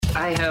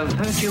I have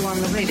heard you on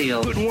the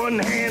radio. Put one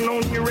hand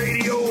on your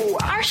radio.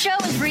 Our show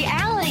is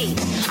reality.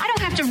 I don't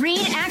have to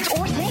read, act,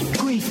 or think.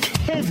 Great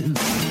heavens.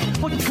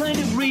 What kind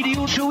of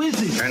radio show is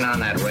this? Turn on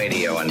that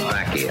radio and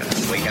back in.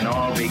 We can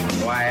all be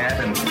quiet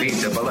and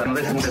peaceable and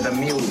listen to the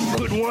music.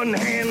 Put one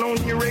hand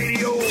on your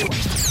radio.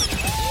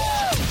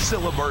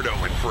 Siliberto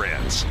and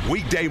Friends,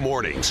 weekday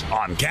mornings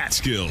on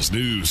Catskills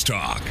News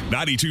Talk,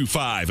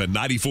 92.5 and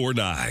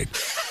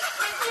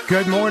 94.9.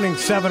 Good morning,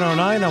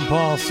 7:09. I'm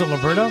Paul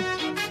Siliberto.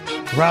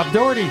 Rob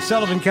Doherty,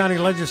 Sullivan County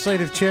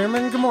Legislative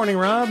Chairman. Good morning,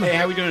 Rob. Hey,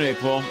 how we doing today,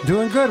 Paul?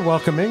 Doing good.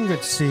 Welcome in.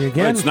 Good to see you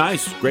again. Oh, it's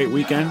nice. Great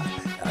weekend.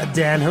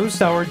 Dan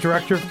Hust, our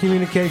Director of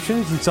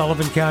Communications in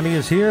Sullivan County,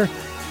 is here.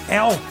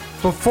 Al,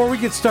 before we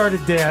get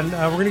started, Dan,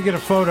 we're going to get a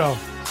photo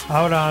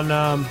out on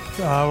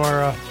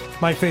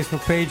my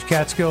Facebook page,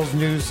 Catskills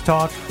News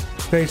Talk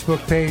Facebook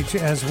page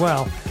as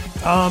well.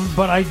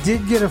 But I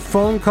did get a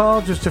phone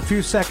call just a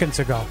few seconds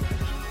ago.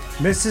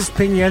 Mrs.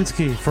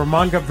 Pieniewski from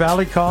Mongup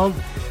Valley called.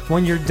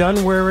 When you're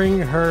done wearing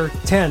her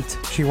tent,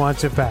 she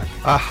wants it back.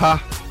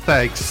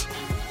 Thanks.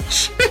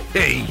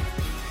 Hey.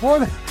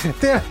 Well,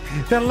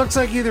 that looks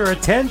like either a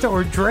tent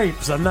or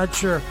drapes. I'm not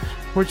sure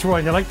which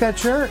one. You like that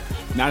shirt?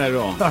 Not at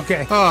all.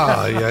 Okay.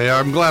 Oh, yeah.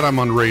 I'm glad I'm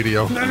on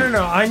radio.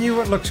 No. I knew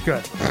it looks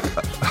good.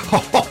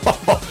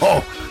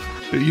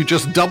 You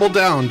just double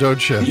down,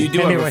 don't you? You do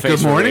have a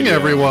face Good morning, radio.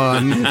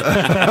 everyone.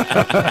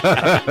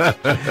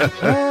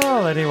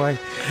 Well, anyway.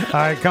 All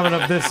right, coming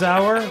up this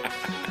hour,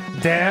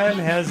 Dan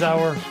has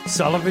our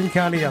Sullivan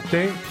County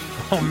update.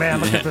 Oh, man,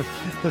 look at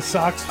the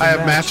socks. I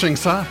have matching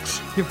socks.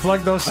 You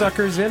plug those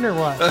suckers in or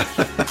what?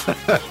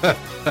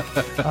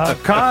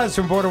 Kaz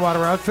from Border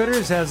Water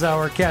Outfitters has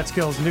our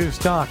Catskills News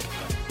Talk.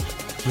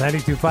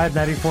 92.5,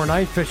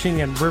 94.9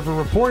 Fishing and River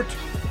Report.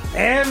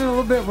 And in a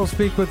little bit, we'll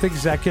speak with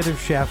Executive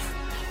Chef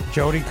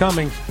Jodi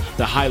Cummings.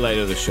 The highlight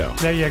of the show.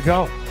 There you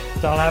go.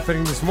 It's all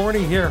happening this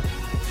morning here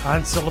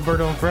on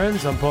Siliberto and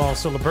Friends. I'm Paul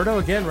Siliberto.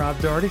 Again, Rob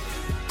Doherty,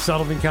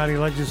 Sullivan County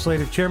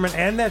Legislative Chairman,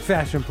 and that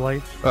fashion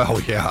plate. Oh,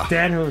 yeah.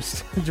 Dan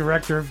Hust,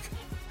 Director of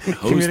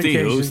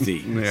Communications,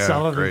 Hosty. Yeah,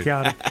 Sullivan great.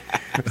 County.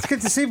 It's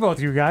good to see both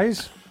you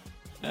guys.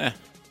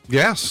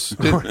 Yes.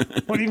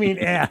 What do you mean,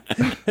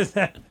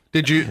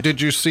 Did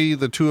you see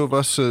the two of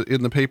us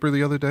in the paper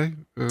the other day?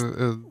 What'd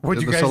in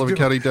you the guys Sullivan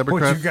do? County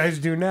Democrat? What you guys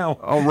do now?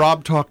 Oh,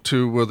 Rob talked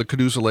to the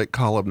Canosa Lake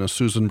columnist,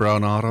 Susan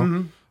Brown Otto.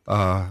 Mm-hmm.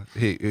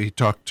 He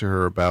talked to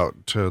her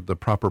about the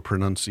proper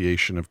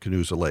pronunciation of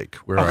Canosa Lake,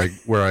 where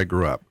I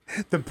grew up.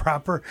 The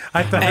proper,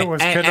 I thought it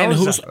was And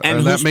Canosa.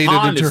 And that made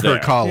it into her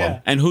column. Yeah.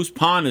 And whose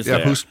pond is there?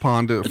 Yeah, Houst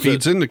Pond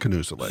feeds into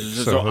Canosa Lake.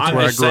 So that's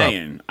where I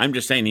grew up. I'm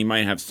just saying he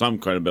might have some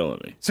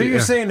credibility. So you're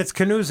saying it's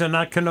Canosa,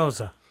 not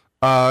Canosa?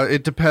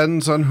 It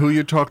depends on who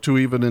you talk to,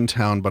 even in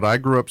town. But I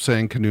grew up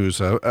saying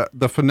Canosa.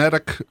 The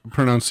phonetic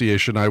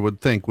pronunciation, I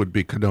would think, would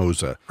be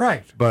Canosa.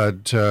 Right.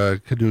 But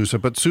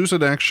Canosa. But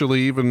Susan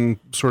actually even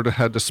sort of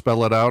had to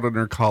spell it out in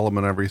her column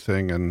and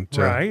everything. And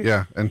Right.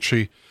 yeah, and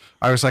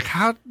I was like,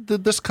 how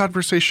did this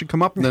conversation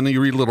come up? And then you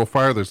read a little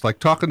farther. It's like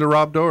talking to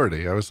Rob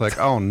Doherty. I was like,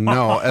 oh,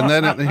 no. And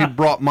then he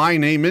brought my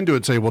name into it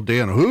and say, well,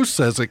 Dan, who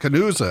says it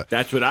Canosa?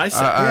 That's what I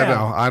said. I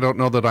know. I don't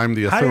know that I'm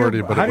the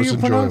authority, but it was How do you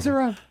pronounce it,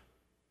 enjoyable. Rob?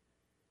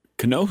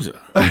 Canosa.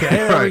 Okay,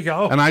 there we Right.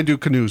 go. And I do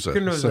Canosa.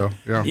 Canosa. So,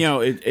 yeah. You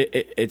know,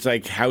 it's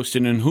like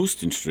Houston and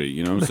Houston Street.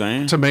 You know what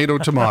I'm saying? Tomato.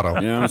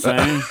 You know what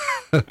I'm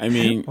saying? I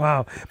mean,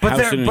 Wow.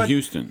 Houston and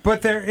Houston.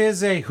 But there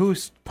is a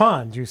Houst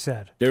Pond, you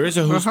said. There is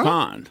a Houst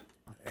Pond.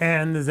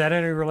 And is that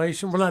any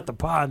relation? Well, not the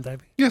pond. I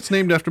mean, Yeah, it's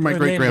named after my They're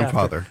named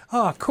great-grandfather.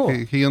 oh, cool.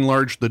 He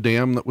enlarged the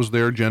dam that was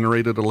there,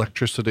 generated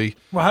electricity.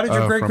 Well, how did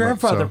your from it,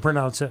 great-grandfather so-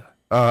 pronounce it?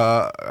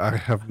 I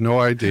have no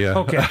idea.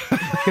 Okay.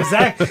 Because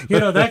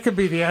that could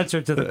be the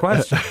answer to the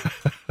question.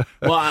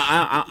 Well,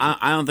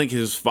 I don't think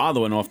his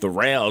father went off the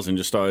rails and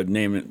just started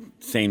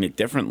saying it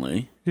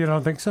differently. You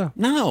don't think so?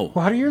 No.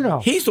 Well, how do you know?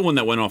 He's the one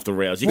that went off the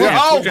rails. You Well,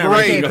 can't oh, put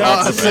everything great.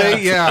 off the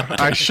rails. See, yeah,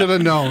 I should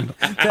have known.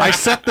 I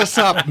set this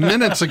up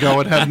minutes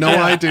ago and had no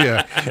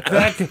idea.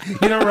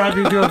 Rob,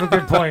 you do have a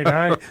good point. All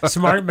right,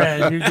 smart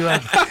man. You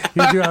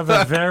do have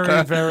a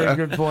very, very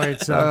good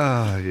point. So,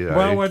 Yeah.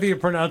 well, whether you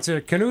pronounce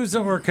it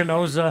Canosa or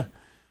Canosa,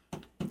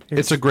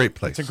 It's a great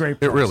place. it's a great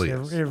place. It really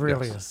is. It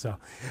really Yes. is.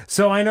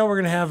 So I know we're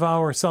going to have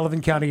our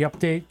Sullivan County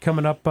update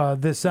coming up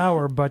this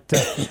hour, but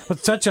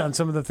let's touch on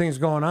some of the things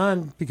going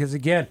on because,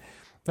 again,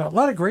 a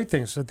lot of great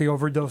things at the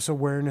overdose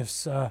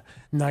awareness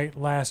night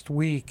last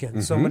week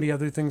and so many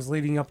other things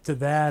leading up to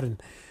that.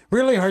 And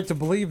really hard to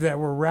believe that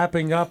we're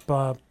wrapping up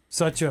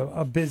such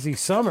a busy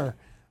summer.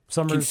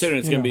 Considering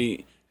it's going to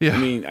be, I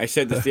mean, I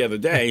said this the other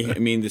day. I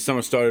mean, the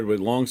summer started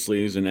with long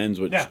sleeves and ends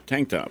with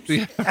tank tops.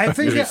 I think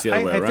Maybe it's the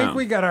other way I think around.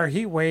 we got our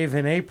heat wave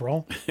in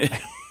April,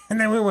 and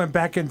then we went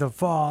back into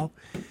fall,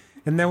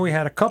 and then we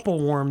had a couple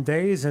warm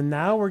days, and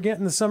now we're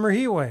getting the summer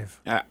heat wave.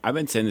 I've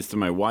been saying this to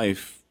my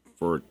wife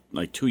for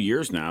like 2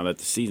 years now that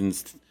the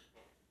seasons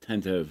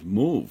tend to have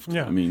moved.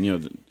 Yeah. I mean,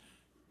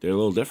 they're a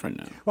little different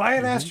now. Well, I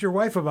had asked your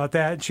wife about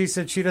that, and she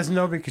said she doesn't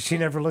know because she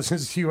never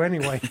listens to you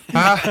anyway.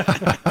 I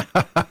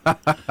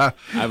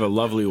have a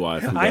lovely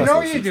wife. I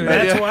know you do.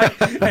 That's why,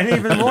 and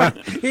even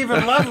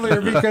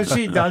lovelier because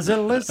she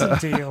doesn't listen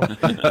to you.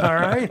 All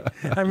right.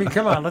 I mean,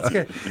 come on. Let's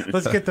get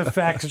the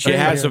facts. She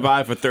has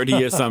survived for 30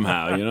 years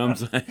somehow. You know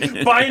what I'm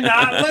saying? By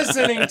not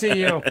listening to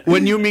you.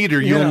 When you meet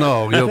her, you'll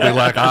know. You'll be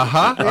like,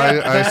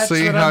 I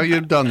see how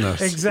you've done this.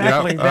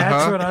 Exactly. Yep,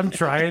 That's what I'm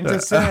trying to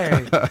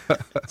say.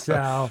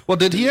 So. Well,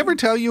 did he ever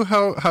tell you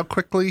how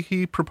quickly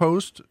he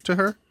proposed to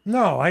her?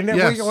 No, I never.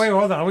 Yes. Wait,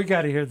 hold on. We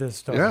got to hear this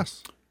story.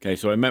 Yes. Okay,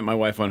 so I met my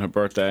wife on her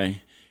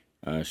birthday.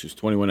 She was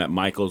 21 at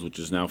Michael's, which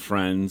is now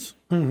Friends.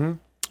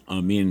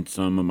 Mm-hmm. Me and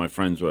some of my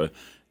friends were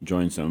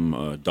enjoying some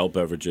adult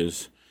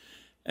beverages.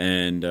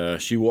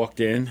 And she walked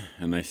in,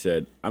 and I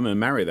said, I'm going to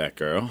marry that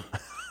girl.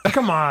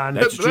 Come on.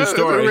 That's a true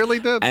story. It really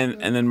did.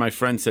 And then my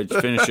friend said,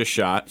 finish your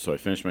shot. So I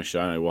finished my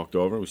shot, and I walked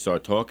over. We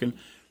started talking.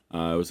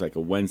 It was like a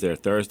Wednesday or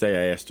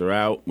Thursday. I asked her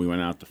out. We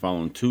went out the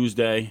following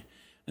Tuesday.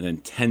 And then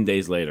 10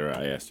 days later,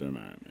 I asked her to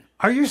marry me.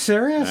 Are you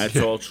serious? That's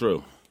all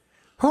true.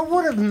 Who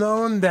would have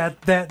known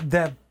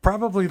that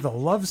probably the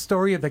love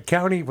story of the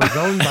county was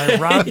owned by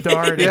Rob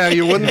Doherty? Yeah,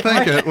 you wouldn't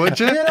think it, would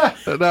you? Yeah.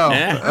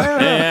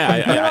 No.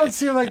 You don't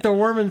seem like the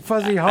warm and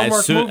fuzzy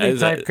Hallmark movie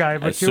type guy,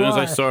 but as soon as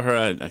I saw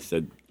her, I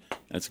said,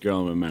 that's a girl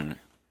I'm going to marry.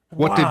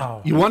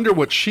 Wow. You wonder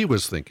what she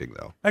was thinking,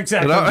 though?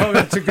 Exactly. Oh,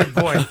 that's a good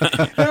point.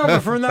 No,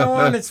 but from now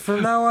on, it's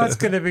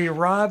going to be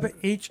Rob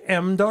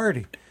H.M.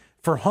 Doherty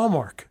for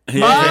Hallmark.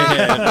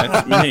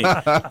 Yeah,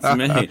 that's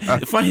me.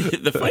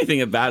 The funny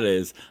thing about it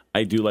is,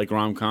 I do like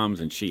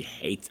rom-coms, and she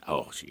hates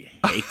them.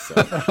 You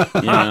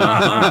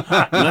know?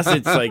 Unless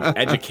it's like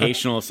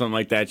educational or something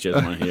like that, she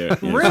doesn't want to hear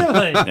it.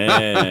 Really?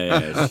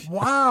 Yeah.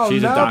 Wow.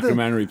 She's a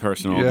documentary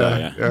person all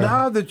day. Yeah.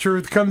 Now the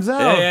truth comes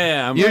out.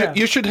 Yeah.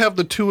 You should have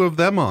the two of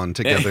them on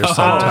together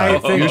sometime. I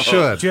think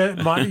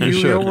you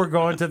should. We're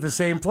going to the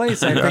same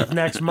place. I think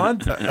next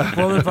month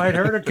we'll invite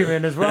her to come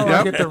in as well.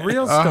 I'll get the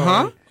real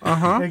story.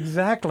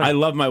 Exactly. I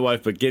love my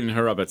wife, but getting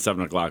her up at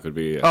 7 o'clock would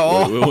be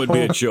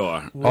a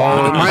chore.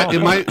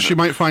 Wow. She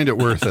might find it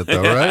worth it,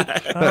 though, right?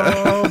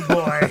 Oh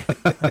boy,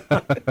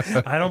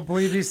 I don't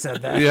believe he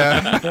said that.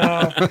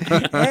 Yeah.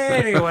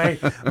 Anyway,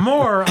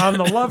 more on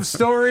the love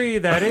story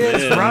that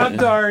is Rob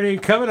Doherty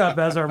coming up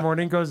as our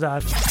morning goes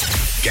on.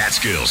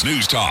 Catskills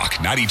News Talk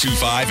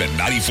 92.5 and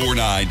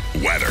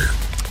 94.9 weather.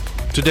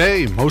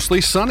 Today,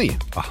 mostly sunny,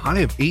 a high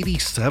of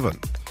 87.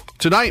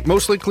 Tonight,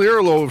 mostly clear,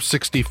 a low of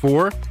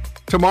 64.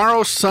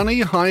 Tomorrow,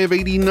 sunny, high of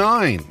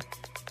 89.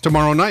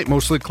 Tomorrow night,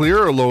 mostly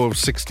clear, a low of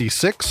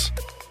 66.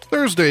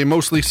 Thursday,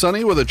 mostly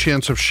sunny with a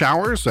chance of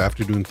showers,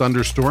 afternoon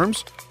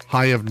thunderstorms,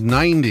 high of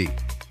 90.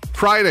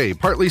 Friday,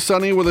 partly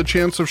sunny with a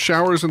chance of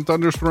showers and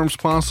thunderstorms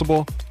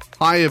possible,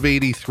 high of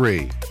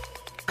 83.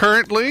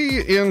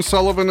 Currently in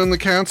Sullivan and the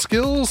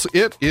Catskills,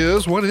 it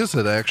is, what is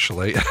it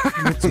actually?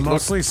 It's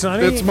mostly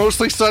sunny? It's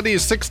mostly sunny,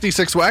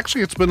 66. Well,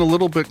 actually, it's been a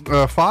little bit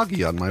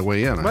foggy on my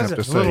way in, I have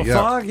to say. A little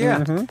fog?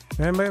 Yeah.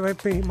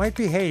 Mm-hmm. It might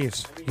be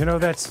haze. You know,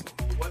 that's...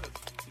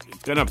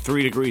 It's been up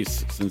 3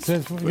 degrees in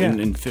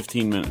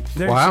 15 minutes.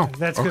 Wow.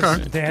 That's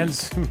because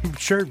Dan's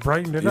shirt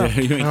brightened it up.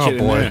 Yeah, you ain't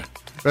kidding there.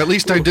 At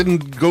least I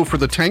didn't go for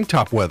the tank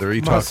top weather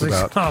he talks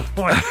about. Oh,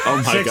 boy.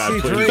 Oh, my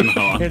God. Please,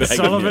 no, it's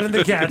Sullivan and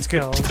the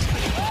Catskills.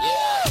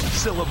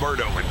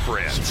 Siliberto and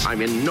friends.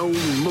 I'm in no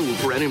mood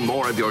for any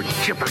more of your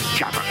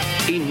chipper-chapper.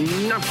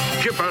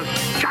 Enough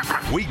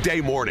chipper-chapper.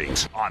 Weekday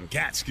mornings on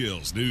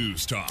Catskills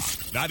News Talk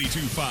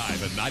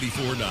 92.5 and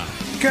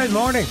 94.9. Good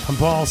morning. I'm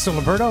Paul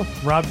Siliberto.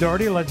 Rob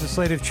Doherty,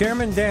 Legislative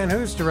Chairman. Dan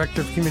Hust,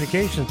 Director of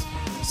Communications,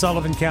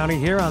 Sullivan County,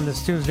 here on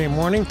this Tuesday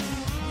morning.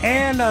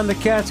 And on the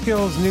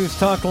Catskills News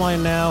Talk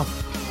line now.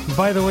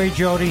 By the way,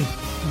 Jodi,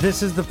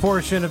 this is the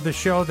portion of the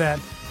show that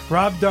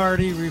Rob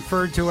Doherty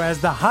referred to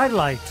as the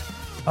highlight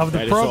of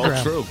the program. That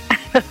is all true.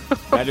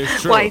 That is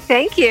true. Why,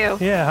 thank you.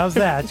 Yeah, how's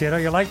that?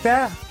 You like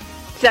that?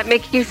 Does that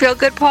make you feel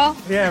good, Paul?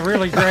 Yeah,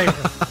 really great.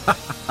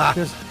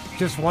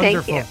 just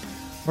wonderful. Thank you.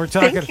 We're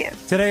talking Thank you.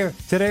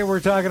 Today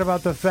we're talking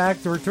about the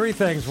fact there were 3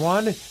 things.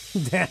 One,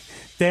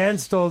 Dan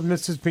stole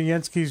Mrs.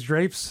 Piensky's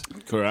drapes.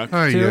 Correct.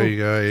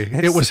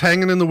 It was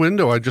hanging in the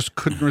window. I just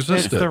couldn't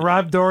resist it's it. the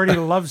Rob Doherty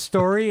love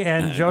story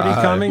and Jodi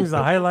Cummings,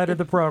 the highlight of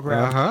the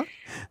program.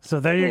 So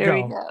there you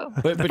go.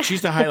 But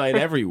she's the highlight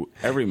every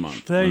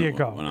month. There you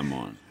go. When I'm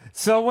on.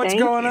 So what's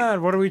going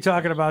on? What are we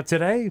talking about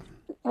today?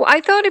 Well,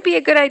 I thought it'd be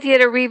a good idea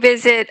to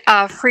revisit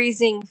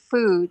freezing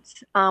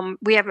foods.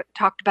 We haven't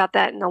talked about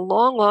that in a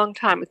long, long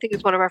time. I think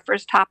it's one of our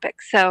first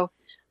topics. So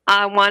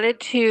I wanted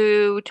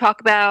to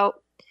talk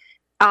about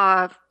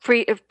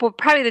probably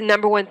the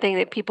number one thing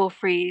that people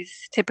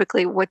freeze,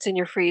 typically what's in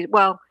your freezer.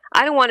 Well,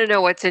 I don't want to know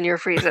what's in your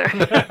freezer.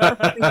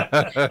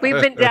 We've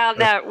been down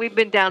that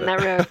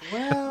road.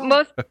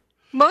 Well.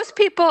 Most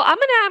people, I'm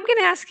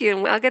gonna ask you,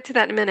 and I'll get to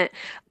that in a minute.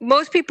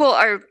 Most people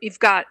you've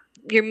got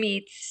your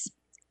meats,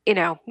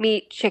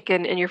 meat,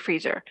 chicken in your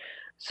freezer.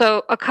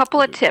 So a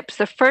couple of tips.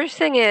 The first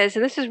thing is,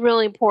 and this is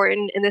really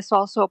important, and this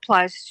also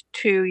applies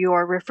to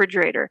your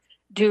refrigerator,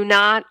 do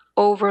not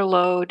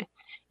overload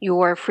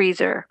your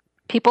freezer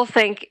people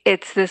think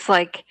it's this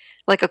like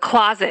a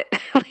closet.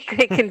 Like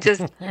they can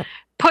just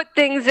put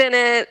things in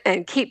it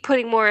and keep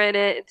putting more in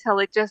it until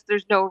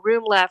there's no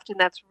room left. And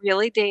that's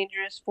really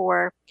dangerous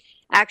for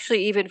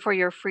actually even for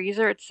your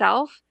freezer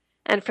itself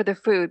and for the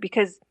food,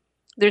 because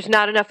there's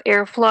not enough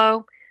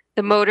airflow.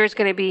 The motor is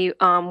going to be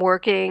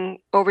working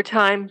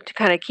overtime to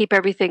kind of keep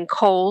everything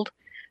cold.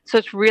 So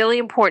it's really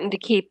important to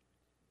keep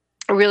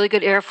a really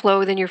good airflow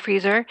within your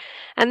freezer.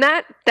 And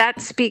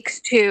that speaks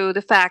to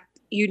the fact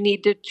you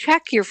need to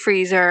check your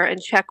freezer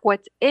and check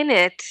what's in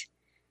it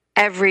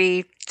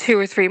every 2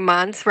 or 3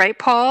 months, right,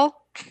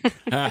 Paul?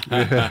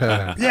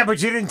 Yeah,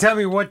 but you didn't tell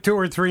me what 2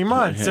 or 3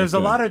 months. There's a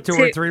lot of 2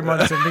 or 3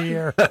 months in the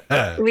year.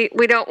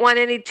 We don't want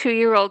any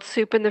 2-year-old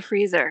soup in the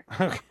freezer.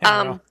 Okay,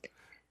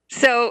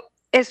 so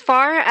as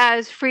far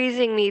as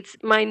freezing meats,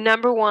 my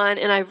number one,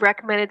 and I've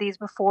recommended these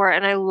before,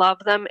 and I love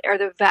them, are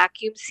the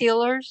vacuum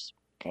sealers.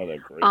 Oh, they're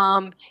great.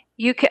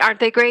 Aren't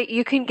they great?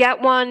 You can get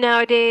one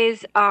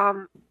nowadays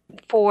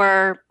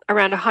for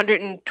around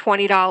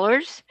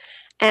 $120,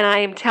 and I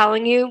am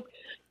telling you,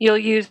 you'll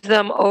use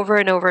them over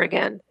and over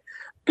again.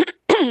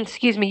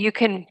 Excuse me. You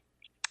can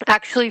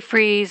actually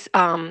freeze.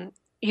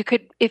 You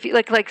could, if you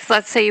like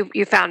let's say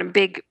you found a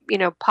big,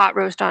 pot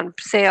roast on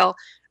sale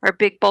or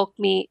big bulk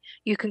meat.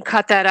 You can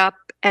cut that up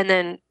and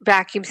then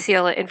vacuum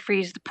seal it and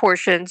freeze the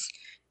portions.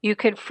 You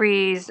can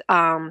freeze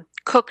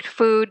cooked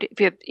food.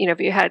 If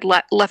you had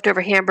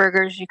leftover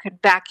hamburgers, you could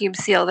vacuum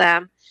seal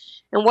them.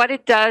 And what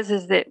it does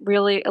is it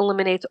really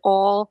eliminates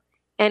all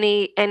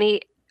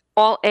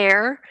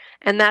air.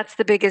 And that's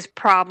the biggest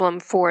problem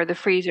for the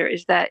freezer,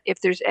 is that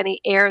if there's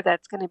any air,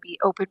 that's going to be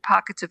open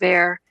pockets of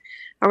air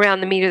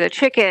around the meat of the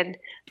chicken.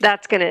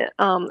 That's going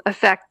to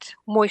affect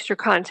moisture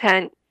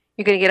content.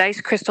 You're going to get ice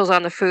crystals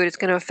on the food. It's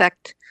going to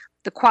affect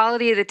the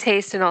quality of the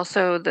taste and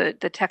also the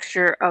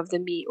texture of the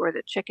meat or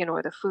the chicken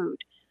or the food.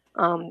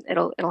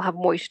 It'll have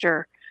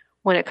moisture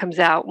when it comes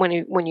out, when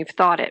you've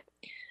thawed it.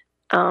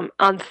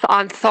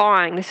 On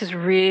thawing, this is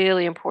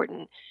really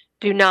important.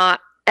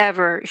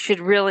 Should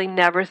really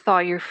never thaw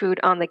your food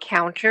on the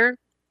counter,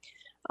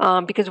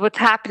 because what's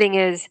happening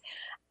is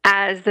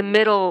as the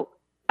middle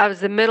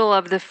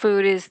of the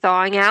food is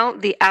thawing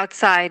out, the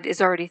outside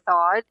is already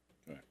thawed,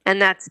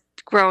 and that's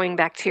growing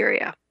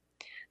bacteria.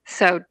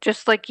 So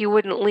just like you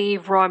wouldn't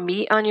leave raw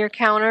meat on your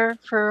counter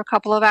for a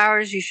couple of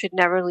hours, you should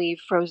never leave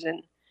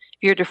frozen. If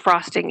you're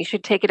defrosting, you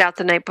should take it out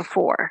the night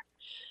before.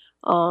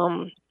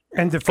 And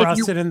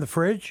defrost it in the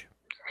fridge?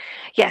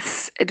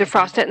 Yes,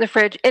 defrost it in the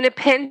fridge. In a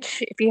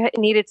pinch, if you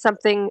needed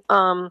something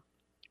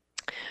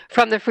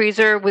from the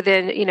freezer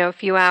within, a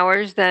few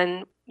hours,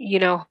 then,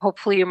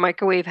 hopefully your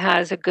microwave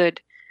has a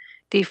good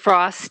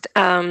defrost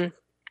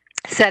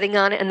setting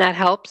on it, and that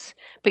helps.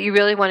 But you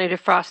really want to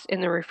defrost in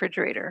the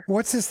refrigerator.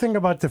 What's this thing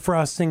about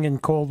defrosting in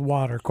cold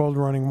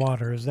running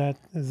water? Does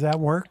that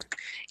work?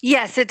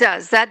 Yes, it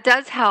does. That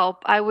does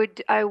help. I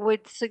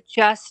would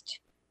suggest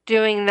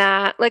doing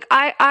that. Like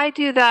I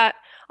do that.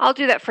 I'll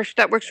do that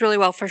that works really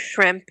well for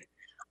shrimp,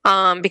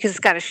 because it's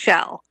got a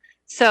shell.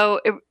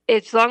 So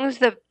as long as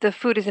the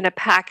food is in a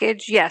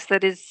package, yes,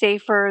 that is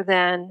safer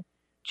than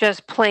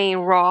just plain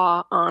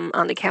raw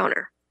on the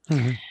counter.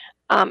 Mm-hmm.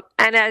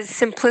 And as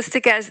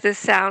simplistic as this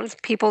sounds,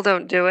 people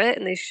don't do it,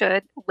 and they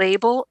should.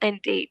 Label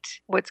and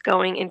date what's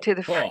going into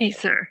the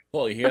freezer.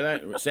 Paul, you hear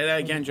that? Say that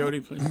again, Jodi,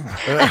 please.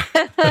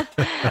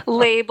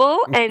 Label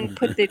and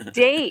put the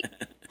date.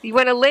 You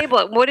want to label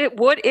it.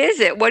 What is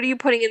it? What are you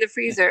putting in the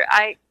freezer?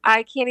 I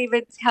can't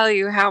even tell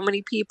you how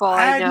many people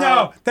I know.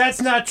 No,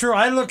 that's not true.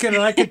 I look at it.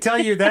 I can tell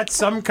you that's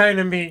some kind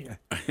of meat.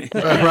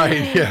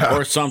 Right, yeah.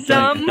 Or something.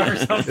 Some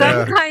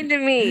kind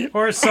of meat.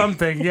 Or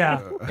something,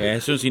 yeah. Yeah,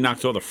 as soon as he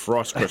knocks all the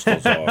frost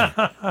crystals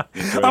off.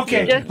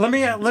 Okay, let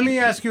me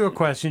ask you a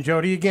question,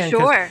 Jodi, again.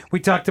 Sure. We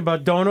talked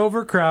about don't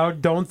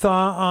overcrowd, don't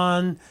thaw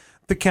on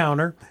the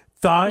counter,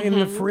 thaw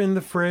in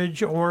the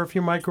fridge, or if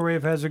your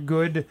microwave has a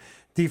good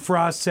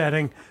defrost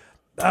setting.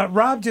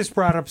 Rob just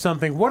brought up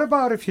something. What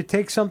about if you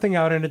take something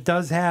out and it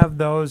does have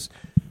those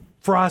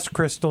frost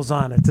crystals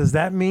on it? Does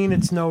that mean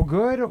it's no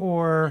good,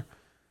 or?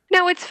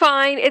 No, it's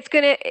fine. It's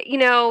going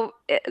to,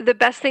 the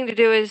best thing to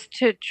do is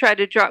to try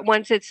to dry,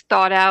 once it's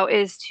thawed out,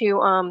 is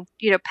to,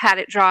 pat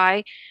it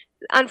dry.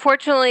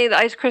 Unfortunately, the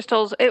ice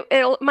crystals, it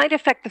might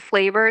affect the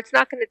flavor. It's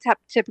not going to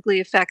typically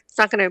affect, it's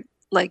not going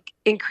to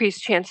increase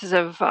chances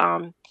of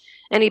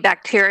any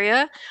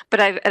bacteria.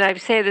 But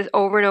I've said this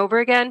over and over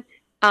again.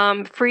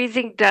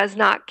 Freezing does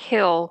not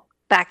kill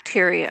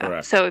bacteria.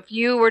 Correct. So if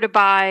you were to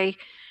buy,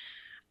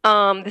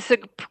 this is a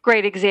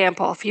great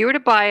example. If you were to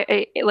buy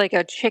a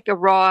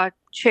raw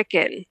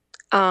chicken,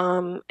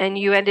 and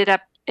you ended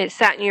up, it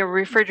sat in your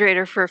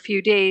refrigerator for a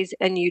few days,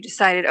 and you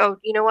decided, oh,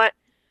 you know what?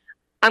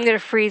 I'm going to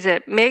freeze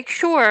it. Make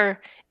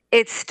sure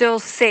it's still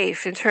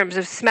safe in terms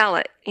of smell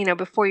it,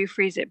 before you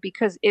freeze it,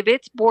 because if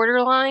it's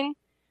borderline,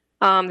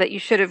 that you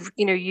should have,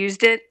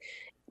 used it,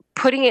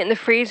 putting it in the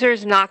freezer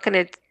is not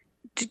going to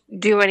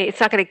it's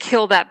not going to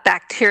kill that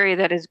bacteria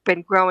that has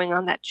been growing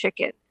on that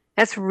chicken.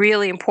 That's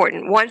really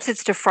important. Once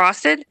it's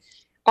defrosted,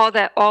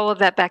 all of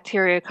that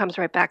bacteria comes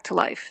right back to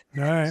life.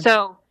 All right.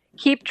 So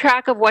keep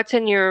track of what's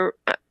in your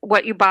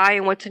what you buy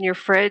and what's in your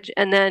fridge,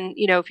 and then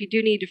if you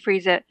do need to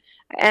freeze it.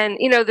 And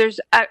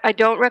I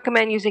don't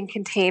recommend using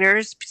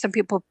containers. Some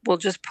people will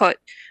just put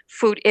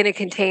food in a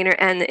container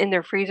and in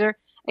their freezer.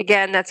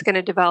 Again, that's going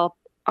to develop.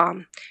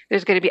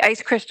 There's going to be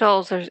ice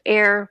crystals. There's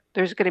air.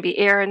 There's going to be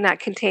air in that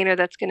container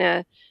that's going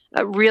to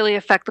really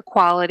affect the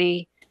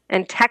quality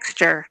and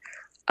texture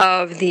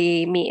of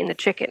the meat in the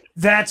chicken.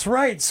 That's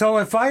right. So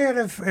if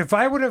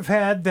I would have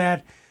had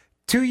that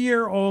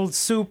 2-year-old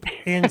soup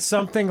in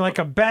something like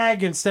a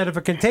bag instead of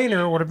a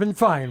container, it would have been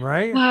fine,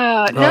 right?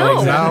 No. No.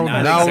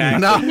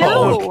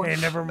 Okay,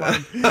 never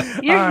mind.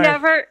 You've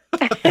never.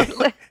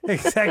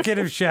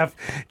 Executive Chef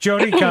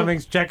Jodi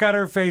Cummings. Check out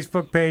her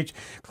Facebook page.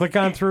 Click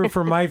on through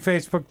for my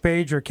Facebook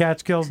page or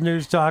Catskills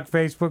News Talk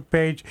Facebook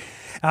page.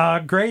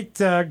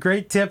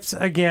 Great tips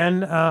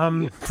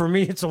again. For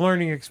me, it's a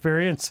learning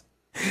experience.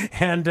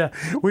 And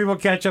we will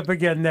catch up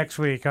again next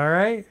week, all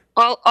right?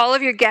 All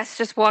of your guests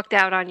just walked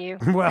out on you.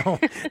 Well,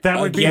 that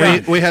would be...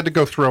 We had to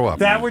go throw up.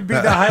 That would be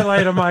the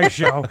highlight of my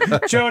show.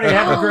 Jodi,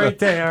 have a great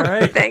day, all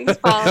right? Thanks,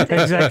 Paul.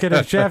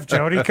 Executive Chef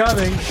Jodi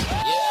Cummings.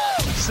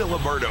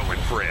 Siliberto and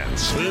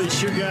Friends. Well, he's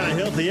sure got a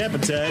healthy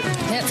appetite.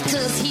 That's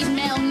because he's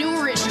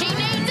malnourished. He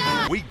needs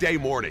that. Weekday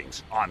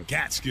mornings on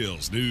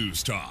Catskills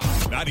News Talk.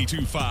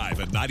 92.5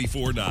 and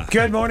 94.9.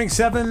 Good morning,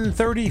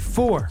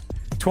 7:34.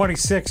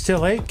 26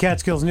 till 8.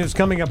 Catskills News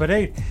coming up at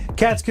 8.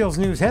 Catskills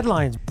News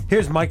headlines.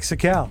 Here's Mike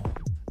Sakell.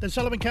 The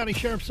Sullivan County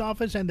Sheriff's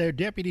Office and their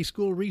Deputy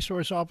School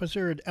Resource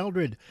Officer at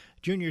Eldred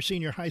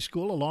Junior-Senior High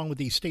School, along with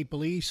the State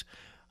Police,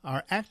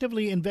 are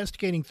actively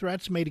investigating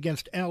threats made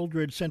against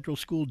Eldred Central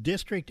School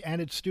District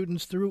and its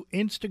students through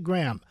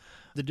Instagram.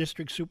 The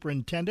district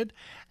superintendent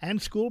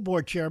and school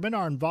board chairman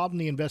are involved in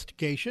the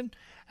investigation,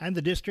 and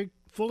the district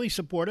fully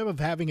supportive of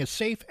having a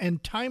safe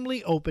and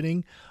timely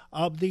opening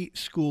of the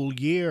school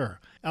year.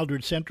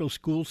 Eldred Central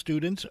School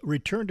students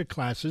return to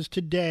classes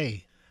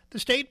today. The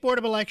State Board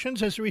of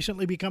Elections has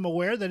recently become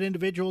aware that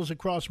individuals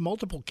across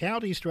multiple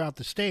counties throughout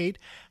the state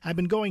have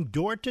been going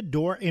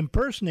door-to-door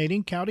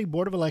impersonating County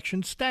Board of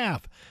Elections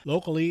staff.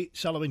 Locally,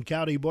 Sullivan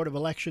County Board of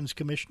Elections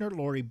Commissioner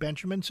Lori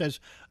Benjamin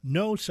says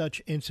no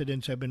such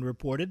incidents have been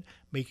reported,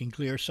 making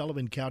clear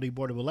Sullivan County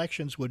Board of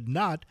Elections would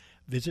not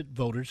visit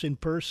voters in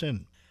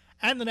person.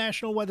 And the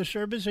National Weather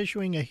Service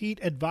issuing a heat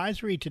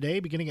advisory today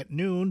beginning at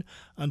noon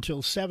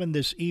until 7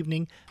 this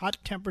evening. Hot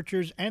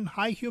temperatures and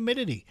high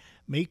humidity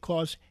may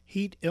cause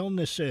heat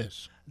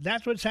illnesses.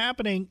 That's what's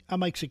happening.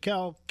 I'm Mike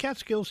Sakell,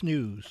 Catskills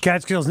News.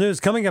 Catskills News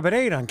coming up at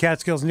 8 on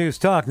Catskills News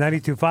Talk,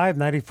 92.5,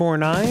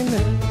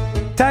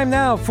 94.9. Time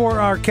now for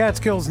our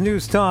Catskills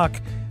News Talk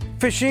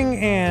Fishing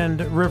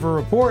and River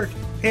Report.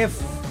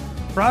 If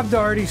Rob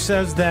Doherty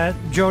says that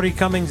Jodi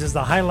Cummings is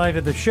the highlight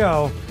of the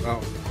show,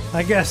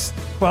 I guess,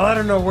 well, I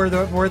don't know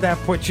where that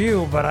puts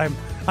you, but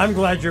I'm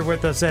glad you're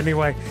with us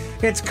anyway.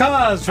 It's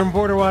Cause from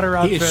Border Water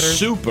Outfitters.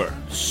 He is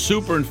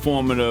super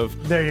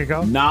informative. There you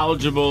go.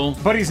 Knowledgeable.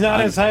 But he's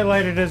not as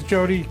highlighted as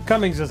Jodi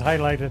Cummings is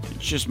highlighted.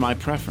 It's just my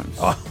preference.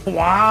 Oh,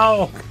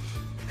 wow.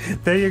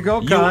 There you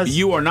go, Cause.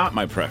 You are not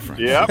my preference.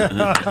 Yep.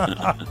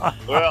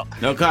 Well,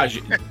 no, Cause,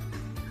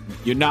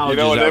 your knowledge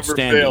is it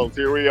outstanding. Never fails.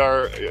 Here we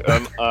are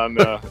on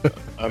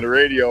the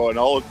radio, and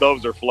all the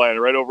doves are flying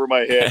right over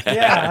my head.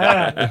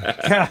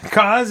 Yeah.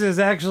 Cause is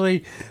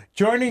actually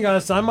joining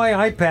us on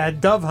my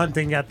iPad dove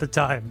hunting at the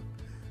time.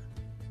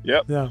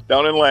 Yep. Yeah.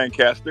 Down in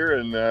Lancaster,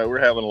 and we're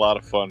having a lot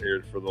of fun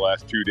here for the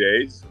last 2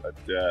 days. But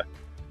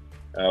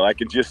I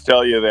can just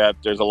tell you that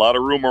there's a lot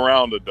of room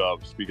around the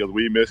doves because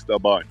we missed a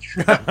bunch.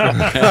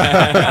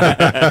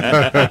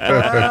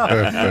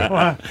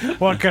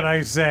 What can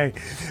I say?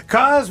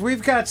 Cause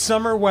we've got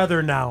summer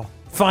weather now,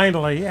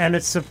 finally, and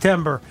it's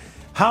September.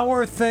 How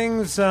are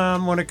things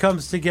when it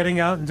comes to getting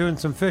out and doing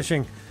some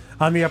fishing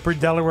on the upper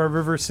Delaware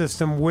River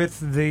system with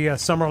the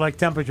summer-like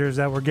temperatures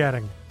that we're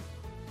getting?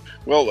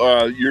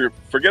 Well,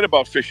 forget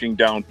about fishing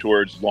down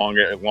towards Long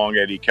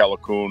Eddy,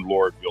 Callicoon,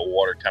 Lordville.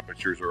 Water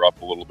temperatures are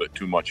up a little bit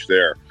too much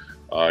there,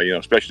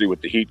 especially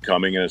with the heat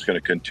coming, and it's going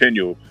to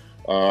continue.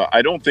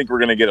 I don't think we're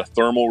going to get a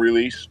thermal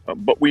release,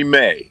 but we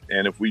may.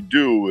 And if we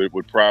do, it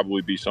would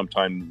probably be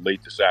sometime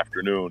late this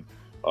afternoon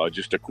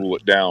just to cool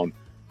it down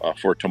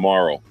for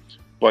tomorrow.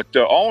 But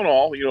all in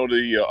all,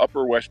 the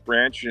upper west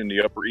branch and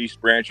the upper east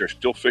branch are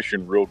still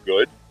fishing real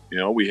good.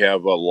 We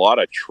have a lot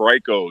of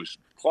tricos,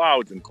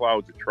 clouds and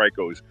clouds of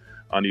tricos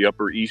on the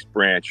upper east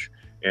branch,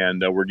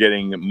 and we're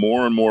getting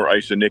more and more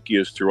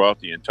isonychias throughout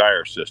the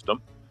entire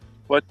system.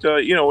 But,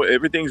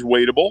 everything's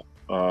wadeable.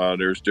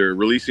 They're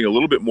releasing a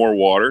little bit more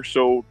water,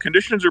 so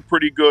conditions are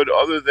pretty good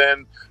other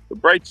than the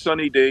bright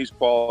sunny days,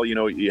 Paul.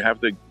 You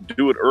have to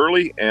do it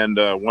early, and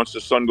once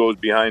the sun goes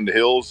behind the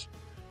hills,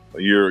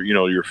 your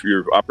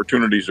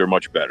opportunities are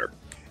much better.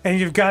 And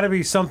you've got to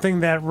be something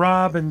that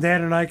Rob and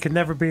Dan and I could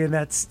never be in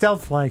that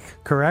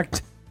stealth-like,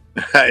 correct?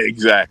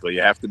 Exactly.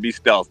 You have to be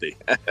stealthy.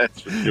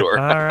 That's for sure.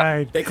 All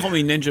right. They call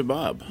me Ninja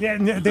Bob. Yeah,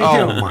 they do.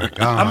 Oh, my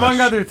gosh. Among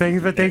other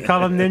things, but they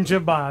call him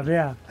Ninja Bob,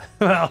 yeah.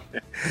 Well,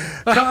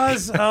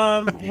 Cause,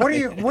 what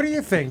do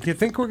you think? You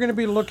think we're going to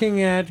be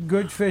looking at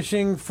good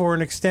fishing for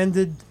an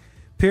extended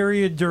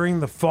period during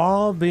the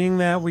fall, being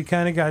that we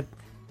kind of got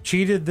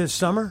cheated this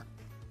summer?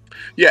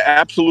 Yeah,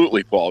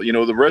 absolutely, Paul. You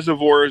know, the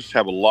reservoirs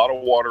have a lot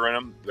of water in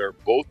them. They're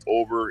both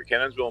over,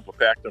 Cannonsville and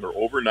Papacton are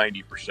over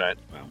 90%.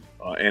 Wow.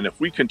 And if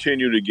we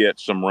continue to get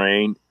some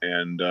rain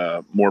and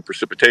more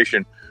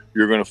precipitation,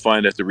 you're going to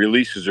find that the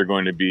releases are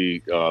going to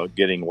be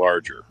getting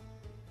larger.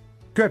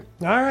 Good.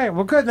 All right.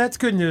 Well, good. That's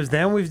good news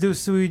then. We do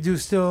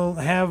still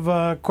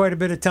have quite a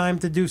bit of time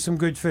to do some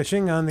good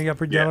fishing on the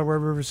Upper Delaware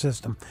River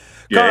system.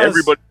 Yeah,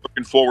 everybody's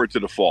looking forward to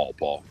the fall,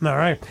 Paul. All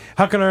right.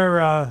 How can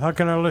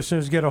our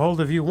listeners get a hold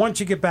of you once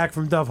you get back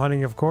from dove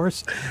hunting, of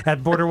course,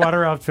 at Border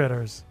Water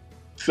Outfitters?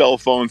 Cell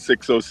phone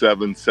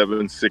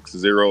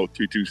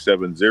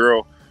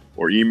 607-760-2270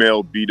 or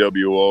email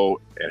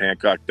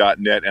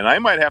bwo@hancock.net. And I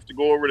might have to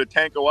go over to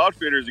Tanko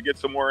Outfitters to get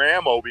some more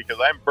ammo because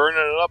I'm burning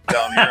it up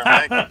down here in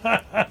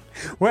Hancock.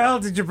 Well,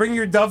 did you bring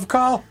your dove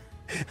call?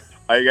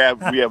 We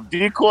have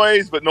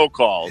decoys, but no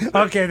calls.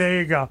 Okay, there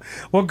you go.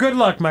 Well, good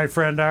luck, my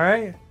friend, all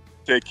right?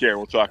 Take care.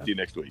 We'll talk to you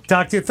next week.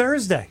 Talk to you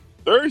Thursday.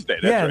 Thursday,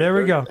 that's right. There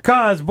we go.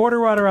 Cause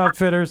Border Water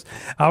Outfitters,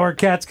 our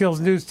Catskills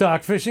News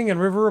Talk Fishing and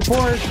River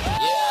Report.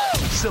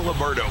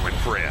 Siliberto and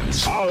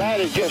Friends. All that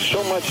is just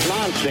so much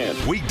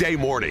nonsense. Weekday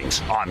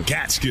mornings on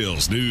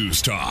Catskills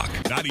News Talk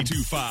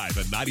 92.5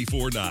 and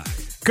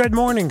 94.9. Good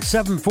morning,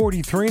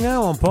 7:43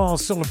 now. I'm Paul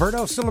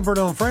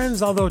Siliberto and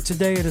Friends, although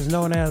today it is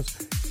known as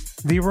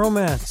the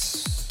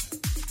romance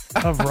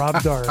of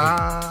Rob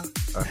Doherty.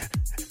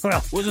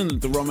 Well,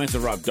 wasn't the romance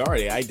of Rob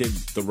Doherty? I did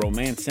the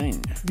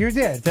romancing. You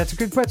did. That's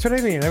what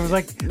I mean. I was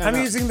like, I'm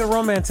using the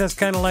romance as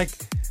kind of like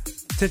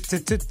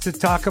to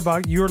talk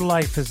about your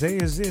life is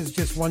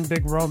just one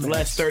big romance. The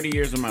last 30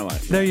 years of my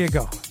life. There you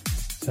go.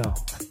 So,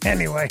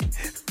 anyway.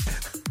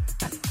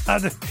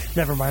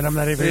 Never mind. I'm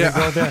not even going to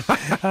go there.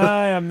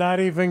 I am not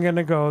even going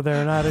to go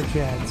there. Not a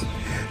chance.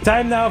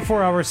 Time now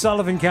for our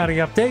Sullivan County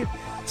update.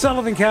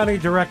 Sullivan County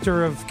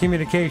Director of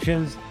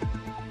Communications,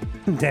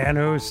 Dan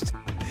Hust.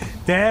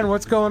 Dan,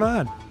 what's going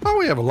on? Oh,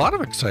 we have a lot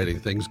of exciting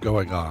things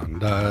going on.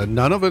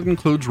 None of it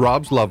includes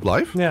Rob's love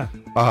life. Yeah.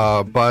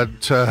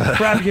 But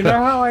Rob, you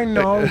know how I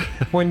know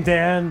when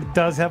Dan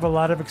does have a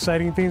lot of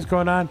exciting things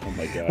going on? Oh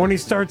my God! When he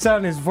starts out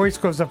and his voice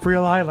goes up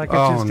real high, like it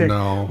just did.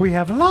 No. We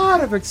have a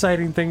lot of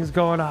exciting things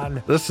going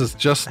on. This is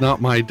just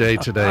not my day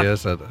today,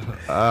 is it?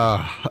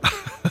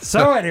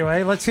 So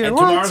anyway, let's hear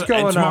what's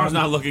going on. Tomorrow's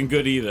not looking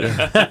good either.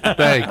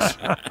 Thanks.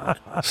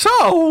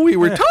 So we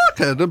were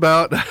talking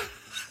about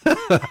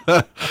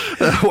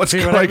what's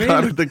going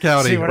on in the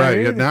county.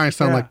 Right. Now I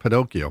sound like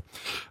Pinocchio.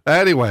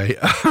 Anyway,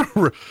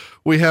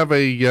 we have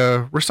a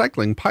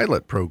recycling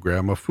pilot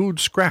program, a food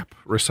scrap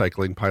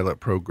recycling pilot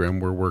program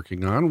we're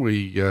working on.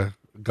 We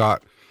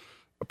got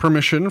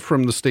permission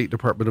from the State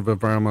Department of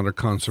Environmental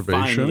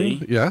Conservation.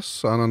 Finally.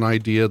 Yes, on an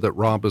idea that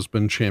Rob has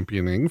been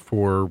championing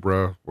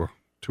for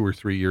 2 or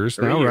 3 years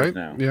now, right?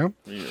 Yeah.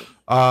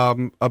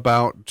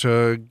 About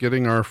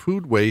getting our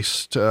food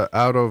waste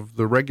out of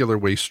the regular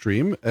waste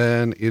stream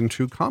and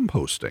into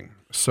composting.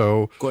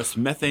 So, of course,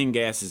 methane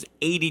gas is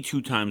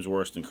 82 times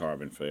worse than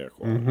carbon for air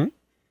quality. Mm-hmm.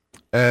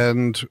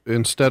 And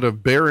instead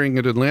of burying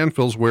it in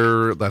landfills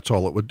where that's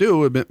all it would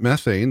do, emit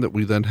methane that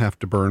we then have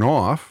to burn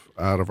off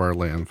out of our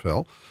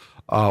landfill,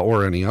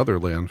 or any other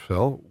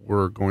landfill,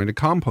 we're going to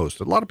compost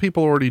it. A lot of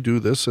people already do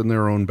this in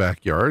their own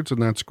backyards, and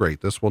that's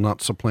great. This will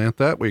not supplant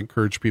that. We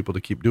encourage people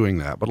to keep doing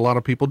that. But a lot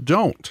of people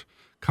don't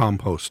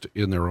compost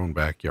in their own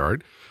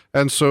backyard.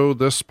 And so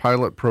this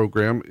pilot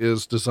program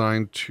is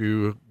designed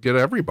to get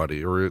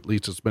everybody, or at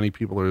least as many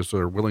people as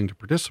are willing to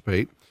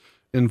participate,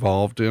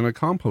 involved in a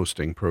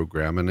composting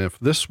program. And if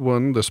this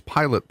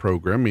pilot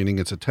program, meaning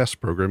it's a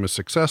test program, is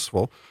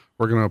successful,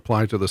 we're going to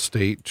apply to the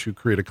state to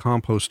create a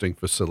composting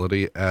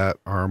facility at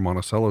our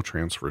Monticello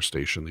transfer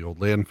station, the old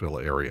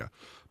landfill area.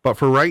 But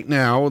for right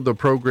now, the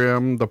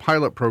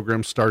pilot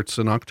program starts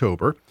in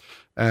October,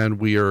 and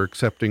we are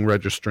accepting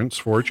registrants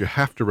for it. You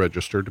have to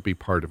register to be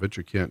part of it.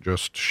 You can't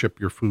just ship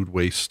your food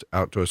waste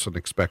out to us and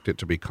expect it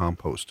to be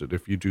composted.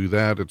 If you do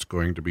that, it's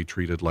going to be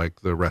treated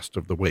like the rest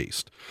of the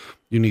waste.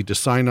 You need to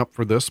sign up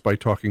for this by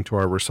talking to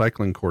our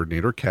recycling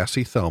coordinator,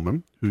 Cassie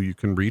Thelman, who you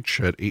can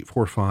reach at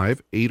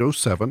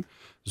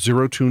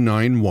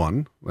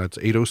 845-807-0291. That's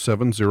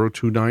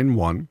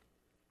 807-0291.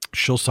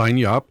 She'll sign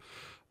you up.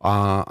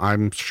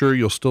 I'm sure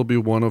you'll still be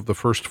one of the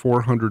first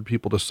 400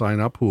 people to sign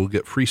up who will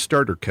get free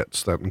starter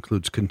kits. That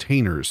includes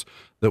containers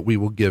that we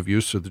will give you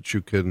so that you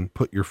can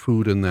put your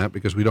food in that,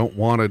 because we don't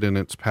want it in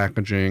its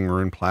packaging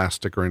or in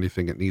plastic or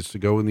anything. It needs to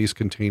go in these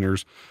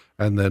containers,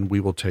 and then we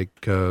will take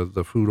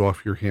the food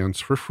off your hands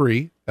for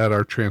free at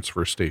our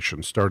transfer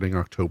station starting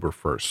October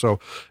 1st. So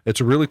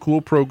it's a really cool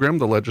program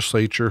the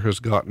legislature has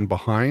gotten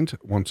behind,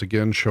 once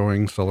again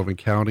showing Sullivan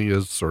County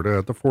is sort of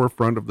at the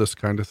forefront of this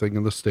kind of thing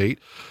in the state.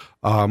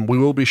 We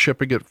will be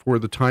shipping it for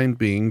the time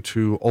being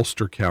to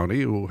Ulster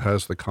County, who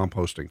has the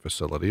composting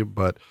facility.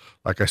 But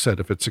like I said,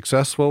 if it's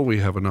successful, we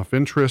have enough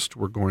interest,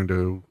 we're going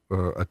to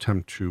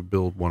attempt to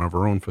build one of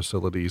our own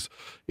facilities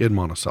in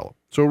Monticello.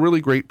 So a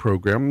really great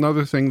program.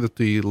 Another thing that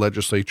the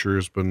legislature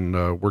has been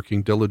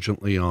working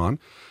diligently on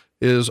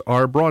is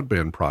our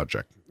broadband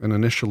project. And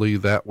initially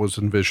that was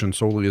envisioned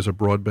solely as a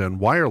broadband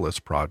wireless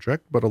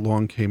project, but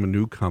along came a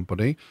new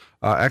company,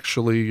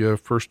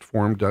 first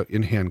formed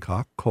in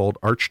Hancock, called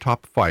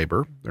Archtop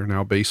Fiber. They're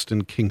now based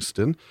in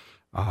Kingston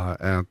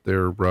at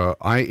their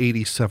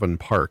I-87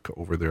 park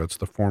over there. It's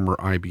the former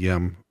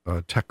IBM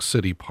Tech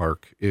City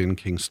Park in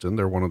Kingston.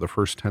 They're one of the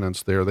first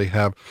tenants there. They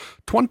have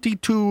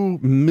 22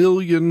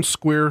 million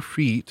square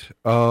feet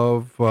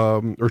of,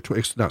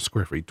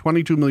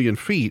 22 million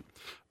feet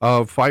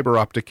of fiber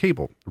optic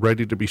cable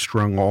ready to be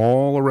strung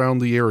all around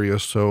the area.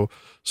 So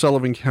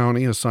Sullivan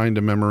County has signed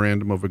a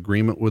memorandum of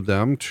agreement with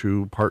them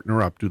to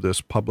partner up, do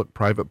this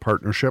public-private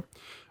partnership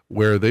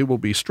where they will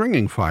be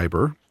stringing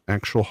fiber,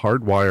 actual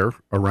hard wire,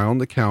 around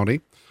the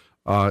county.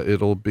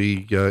 It'll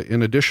be,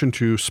 in addition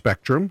to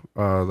Spectrum,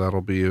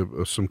 that'll be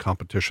some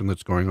competition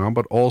that's going on,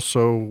 but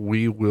also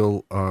we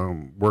will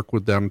work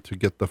with them to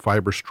get the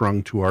fiber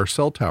strung to our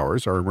cell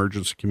towers, our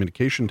emergency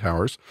communication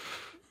towers,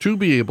 to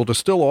be able to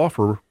still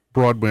offer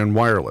broadband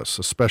wireless,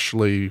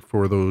 especially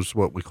for those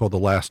what we call the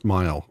last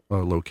mile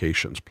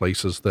locations,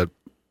 places that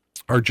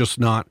are just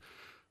not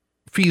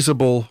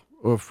feasible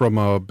from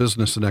a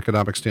business and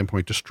economic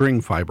standpoint to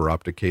string fiber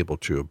optic cable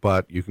to,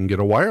 but you can get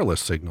a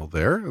wireless signal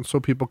there, and so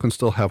people can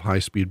still have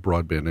high-speed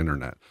broadband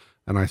internet.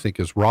 And I think,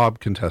 as Rob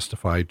can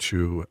testify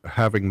to,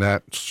 having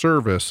that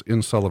service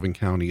in Sullivan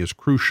County is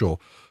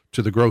crucial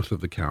to the growth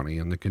of the county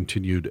and the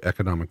continued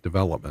economic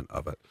development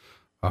of it.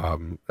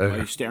 Why are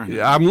you staring at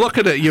me? I'm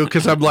looking at you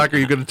because I'm like, are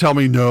you going to tell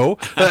me no?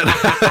 No.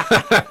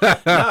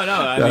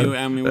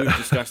 I mean, we've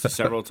discussed it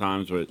several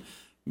times with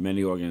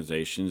many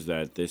organizations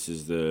that this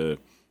is the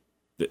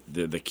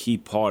key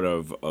part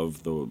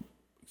of the,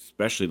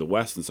 especially the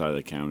western side of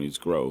the county's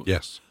growth.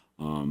 Yes.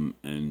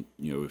 And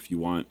if you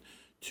want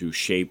to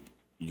shape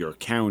your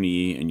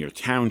county and your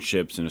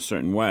townships in a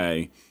certain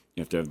way,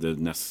 you have to have the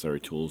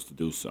necessary tools to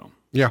do so.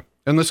 Yeah.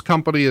 And this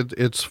company,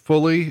 it's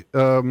fully,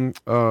 what's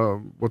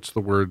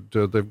the word?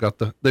 They've got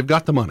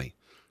the money.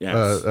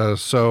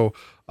 Yes.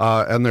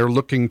 And they're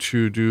looking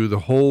to do the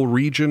whole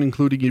region,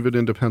 including even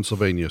into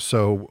Pennsylvania.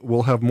 So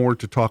we'll have more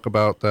to talk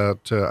about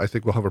that. I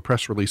think we'll have a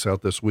press release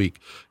out this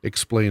week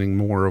explaining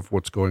more of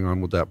what's going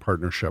on with that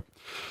partnership.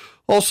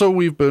 Also,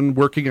 we've been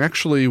working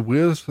actually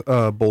with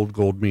Bold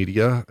Gold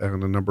Media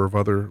and a number of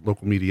other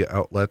local media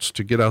outlets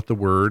to get out the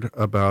word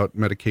about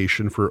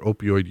medication for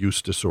opioid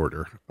use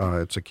disorder.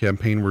 It's a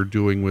campaign we're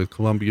doing with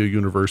Columbia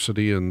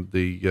University and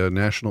the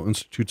National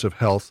Institutes of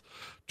Health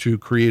to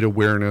create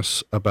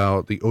awareness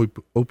about the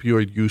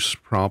opioid use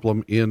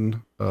problem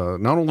in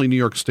not only New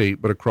York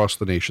State, but across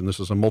the nation.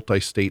 This is a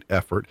multi-state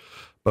effort,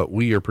 but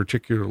we are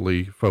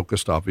particularly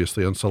focused,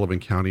 obviously, on Sullivan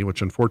County,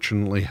 which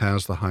unfortunately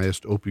has the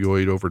highest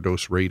opioid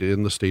overdose rate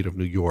in the state of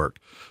New York.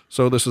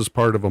 So this is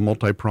part of a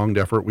multi-pronged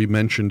effort. We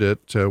mentioned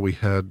it. We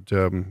had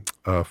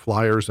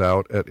flyers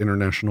out at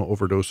International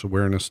Overdose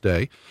Awareness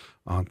Day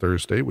on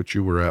Thursday, which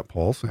you were at,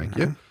 Paul. Thank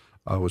you.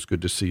 It was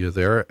good to see you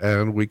there.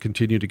 And we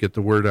continue to get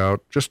the word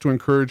out just to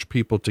encourage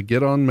people to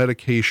get on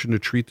medication to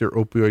treat their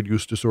opioid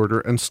use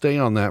disorder and stay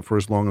on that for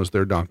as long as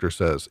their doctor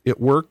says.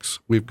 It works.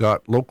 We've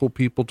got local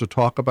people to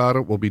talk about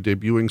it. We'll be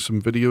debuting some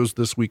videos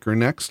this week or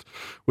next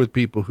with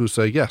people who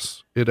say,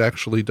 yes, it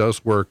actually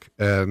does work.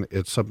 And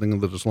it's something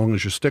that as long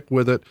as you stick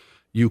with it,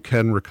 you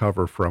can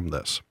recover from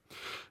this.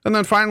 And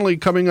then finally,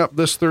 coming up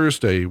this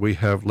Thursday, we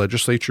have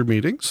legislature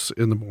meetings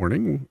in the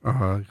morning.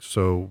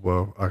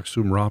 So I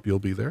assume, Rob, you'll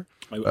be there.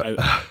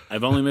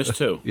 I've only missed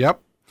two.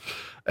 Yep.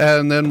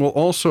 And then we'll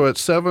also from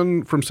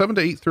 7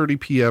 to 8:30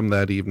 p.m.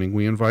 that evening,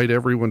 we invite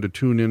everyone to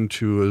tune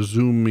into a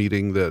Zoom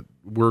meeting that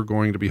we're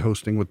going to be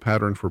hosting with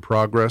Pattern for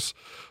Progress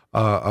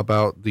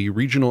about the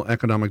Regional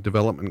Economic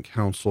Development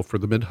Council for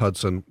the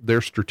Mid-Hudson,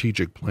 their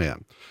strategic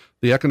plan.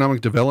 The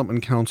Economic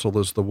Development Council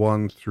is the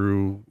one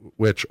through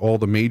which all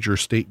the major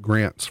state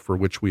grants for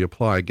which we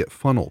apply get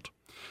funneled.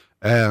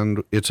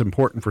 And it's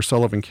important for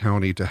Sullivan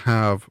County to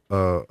have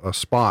a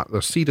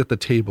seat at the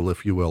table,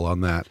 if you will, on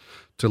that,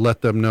 to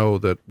let them know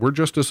that we're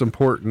just as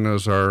important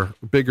as our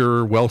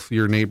bigger,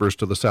 wealthier neighbors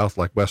to the south,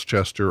 like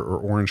Westchester or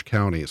Orange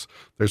counties.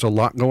 There's a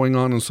lot going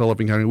on in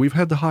Sullivan County. We've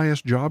had the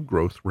highest job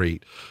growth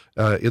rate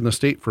in the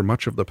state for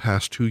much of the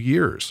past 2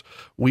 years.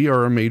 We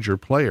are a major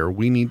player.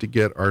 We need to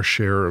get our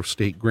share of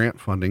state grant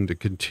funding to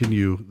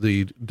continue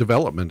the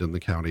development in the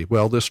county.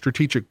 Well, this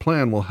strategic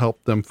plan will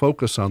help them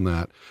focus on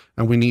that,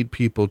 and we need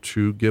people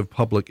to give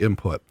public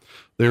input.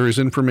 There is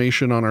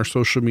information on our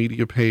social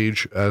media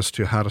page as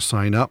to how to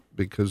sign up,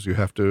 because you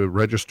have to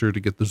register to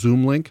get the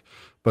Zoom link,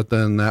 but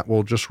then that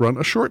will just run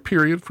a short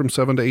period from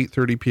 7 to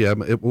 8:30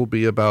 p.m. It will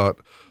be about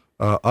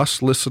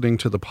us listening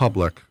to the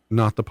public,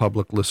 not the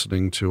public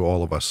listening to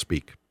all of us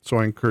speak. So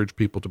I encourage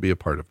people to be a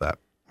part of that.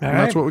 And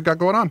that's what we got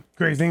going on.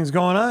 Great things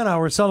going on.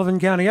 Our Sullivan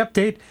County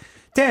update.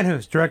 Dan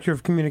Hust, Director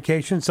of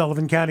Communications,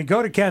 Sullivan County.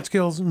 Go to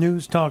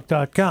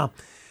CatskillsNewsTalk.com.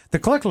 The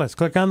click list.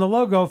 Click on the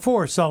logo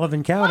for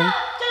Sullivan County. 1,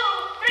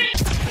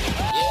 2, 3.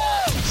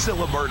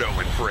 Siliberto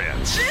and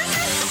Friends. This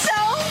is so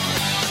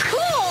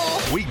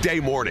cool. Weekday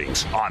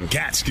mornings on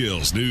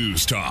Catskills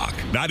News Talk.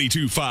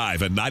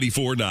 92.5 and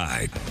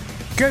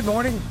 94.9. Good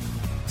morning.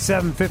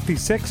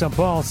 7:56. I'm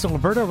Paul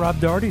Siliberto. Rob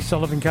Doherty,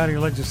 Sullivan County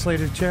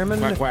Legislative Chairman.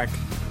 Quack, quack.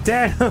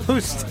 Dan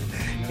Hust.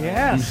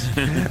 Yes.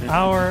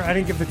 I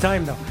didn't give the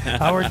time, though.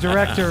 Our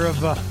Director of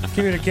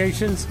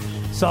Communications,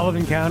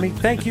 Sullivan County.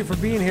 Thank you for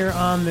being here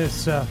on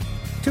this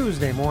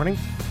Tuesday morning.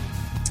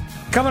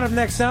 Coming up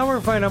next hour,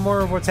 find out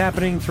more of what's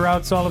happening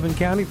throughout Sullivan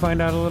County. Find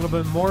out a little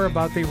bit more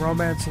about the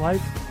romance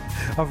life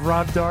of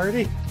Rob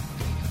Doherty.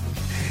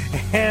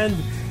 And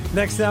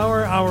next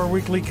hour, our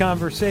weekly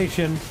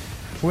conversation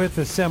with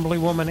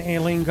Assemblywoman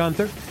Aileen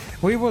Gunther.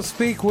 We will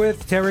speak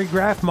with Terry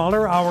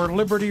Grafmuller, our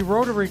Liberty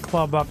Rotary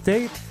Club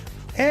update.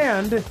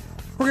 And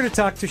we're going to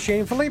talk to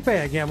Shane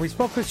Phillipy again. We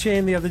spoke with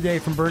Shane the other day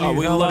from Bernie's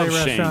we Holiday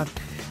love Restaurant. Shane.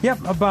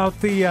 Yep, about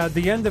the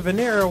end of an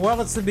era.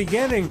 Well, it's the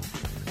beginning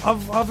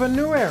of a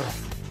new era.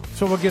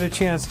 So we'll get a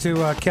chance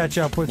to catch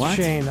up with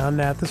Shane on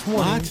that this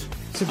morning. What?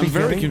 It's the I'm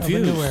very beginning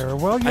confused. of a new era.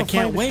 Well, I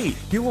can't wait.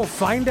 You will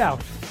find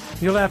out.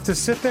 You'll have to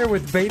sit there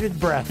with bated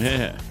breath.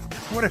 Yeah.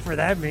 Whatever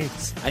that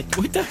means.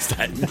 What does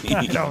that mean?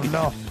 I don't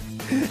know.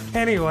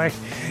 Anyway,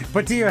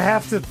 but do you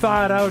have to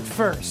thaw it out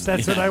first?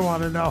 That's what I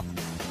want to know.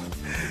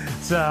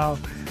 So,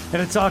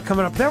 and it's all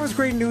coming up. That was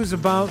great news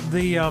about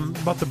the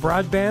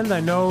broadband.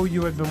 I know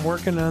you had been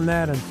working on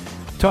that and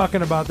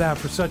talking about that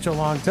for such a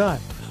long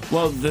time.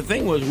 Well, the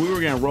thing was, we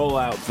were going to roll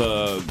out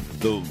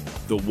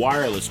the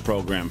wireless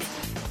program,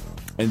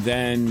 and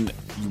then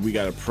we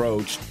got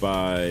approached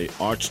by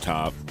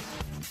Archtop,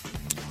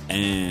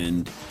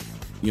 and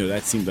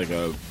that seemed like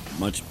a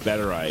much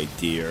better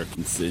idea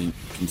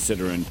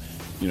considering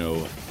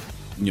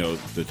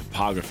the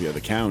topography of the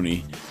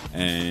county,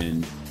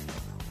 and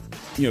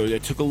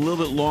it took a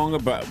little bit longer,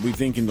 but we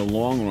think in the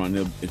long run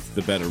it's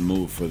the better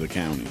move for the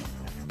county.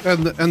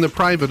 And the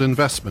private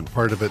investment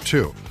part of it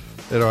too.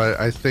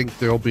 I think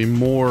there'll be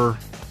more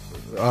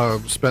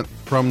spent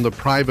from the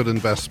private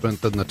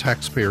investment than the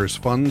taxpayers'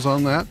 funds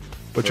on that,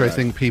 which Correct. I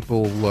think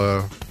people,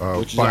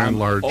 Which by I'm and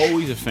large,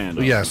 always a fan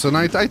of. Yes, and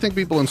I think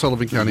people in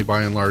Sullivan County,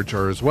 by and large,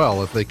 are as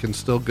well. If they can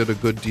still get a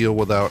good deal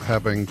without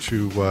having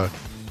to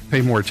pay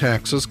more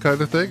taxes,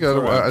 kind of thing,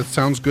 it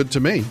sounds good to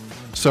me.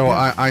 So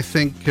I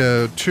think,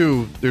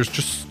 too, there's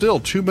just still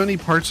too many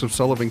parts of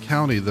Sullivan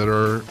County that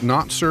are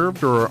not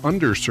served or are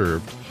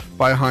underserved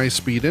by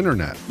high-speed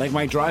internet. Like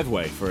my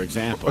driveway, for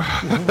example.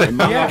 In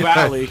Mama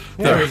Valley,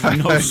 there is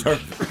no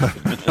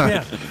service.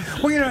 Yeah.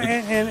 Well,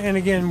 and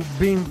again,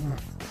 being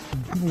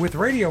with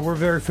radio, we're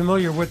very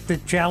familiar with the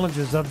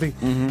challenges of the,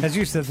 as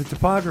you said, the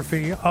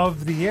topography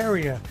of the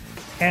area.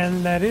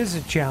 And that is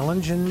a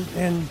challenge,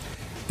 and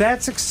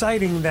that's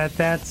exciting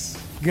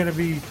that's going to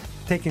be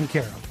taken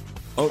care of.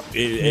 Oh,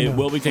 it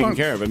will be taken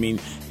care of. I mean,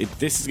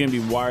 this is going to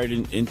be wired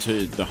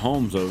into the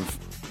homes of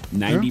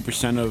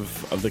 90%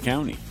 of the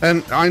county.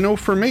 And I know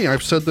for me,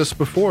 I've said this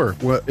before,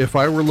 if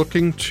I were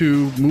looking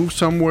to move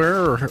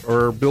somewhere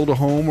or build a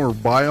home or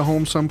buy a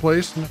home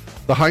someplace,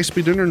 the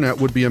high-speed internet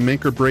would be a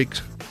make-or-break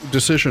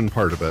decision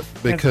part of it.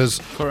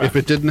 Because if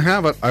it didn't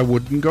have it, I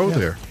wouldn't go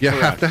there. You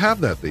have to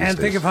have that these days. And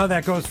think of how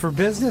that goes for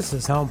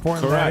businesses, how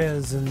important that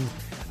is. And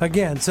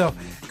again, so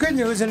good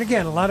news. And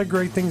again, a lot of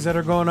great things that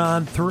are going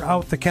on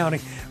throughout the county.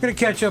 We're going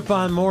to catch up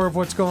on more of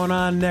what's going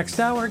on next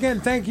hour.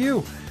 Again, thank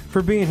you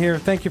for being here.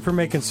 Thank you for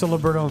making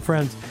Siliberto and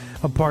Friends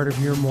a part of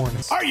your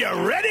mornings. Are you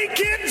ready,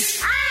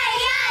 kids?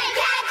 Aye,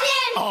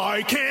 Captain!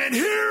 I can't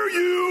hear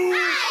you.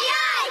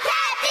 Aye,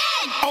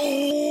 Captain!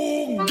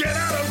 Oh, get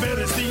out of bed.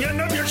 It's the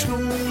end of your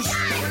snooze.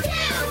 Time to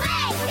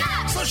wake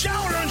up! So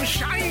shower and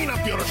shine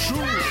up your shoes.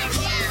 Time to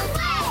wake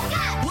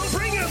up! We'll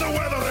bring you the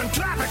weather and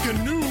traffic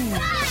and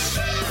news.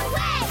 Time to wake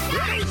up!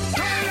 Ready?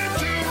 Time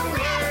to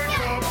wake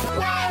up.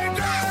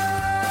 Wake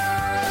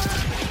up!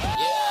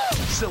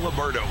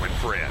 Siliberto and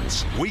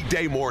Friends,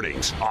 weekday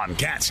mornings on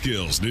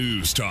Catskills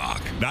News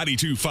Talk,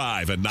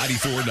 92.5 and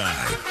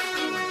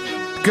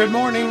 94.9. Good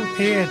morning.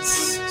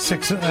 It's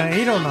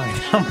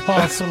 8:09. I'm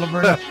Paul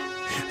Siliberto.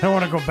 I don't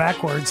want to go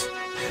backwards.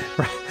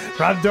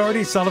 Rob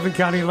Doherty, Sullivan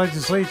County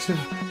Legislature.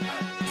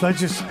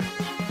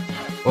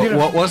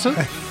 What was it?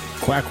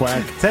 Quack,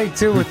 quack. Take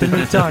two with the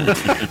new tongue.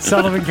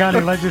 Sullivan County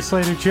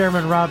Legislative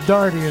Chairman Rob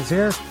Doherty is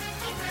here.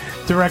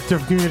 Director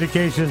of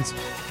Communications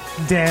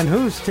Dan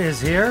Hust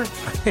is here.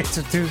 It's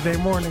a Tuesday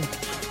morning.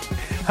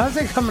 How's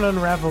it coming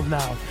unraveled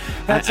now?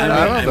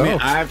 I mean,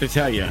 I have to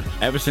tell you,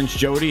 ever since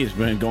Jodi, it's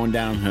been going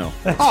downhill.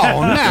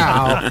 Oh,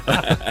 now.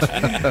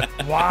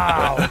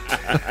 Wow.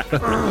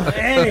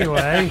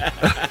 Anyway.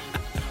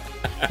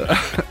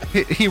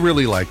 He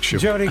really likes you.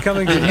 Jodi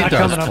Cummings is not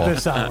coming up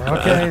this hour,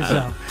 okay?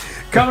 So,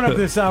 coming up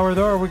this hour,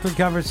 though, our weekly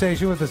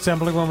conversation with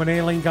Assemblywoman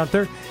Aileen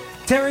Gunther,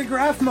 Terry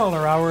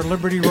Grafmuller, our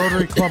Liberty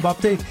Rotary Club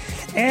update,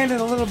 and in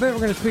a little bit, we're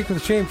going to speak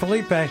with Shane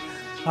Phillipy.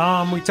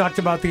 We talked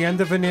about the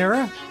end of an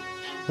era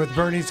with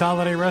Bernie's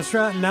Holiday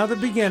Restaurant, and now the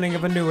beginning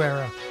of a new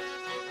era.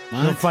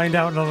 What? We'll find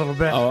out in a little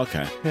bit. Oh,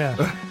 okay. Yeah.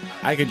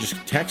 I could just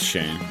text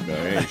Shane. Go,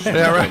 hey, Shane,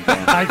 Yeah, right.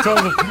 I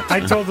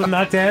told him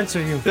not to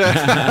answer you.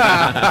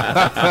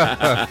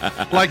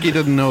 Like he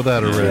didn't know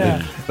that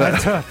already.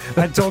 Yeah.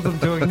 I told him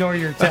to ignore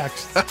your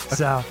text.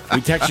 So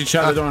we text each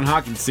other during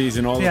hockey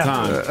season all the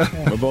time.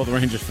 We're both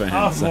Rangers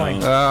fans. Oh, boy.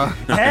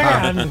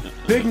 And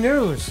big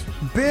news.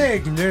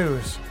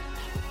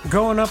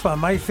 Going up on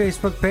my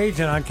Facebook page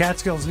and on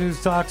Catskills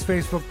News Talk's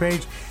Facebook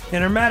page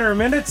in a matter of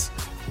minutes,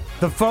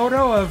 the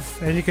photo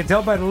of, and you can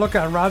tell by the look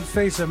on Rob's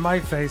face and my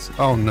face.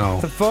 Oh, no.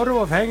 The photo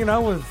of hanging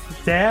out with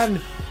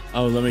Dad.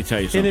 Oh, let me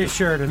tell you something. In his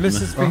shirt, a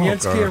Mrs.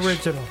 Vigenski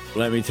original.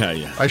 Let me tell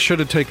you. I should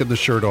have taken the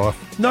shirt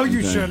off. No,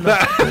 you shouldn't.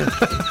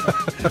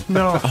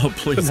 No. Oh,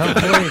 please. No,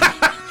 please.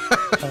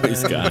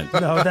 Please, God.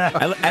 No,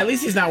 at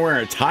least he's not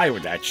wearing a tie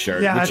with that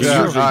shirt. Yeah, which that's he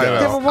true. usually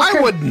does.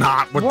 I would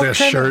not with this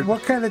shirt.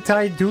 What kind of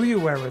tie do you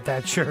wear with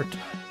that shirt?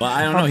 Well,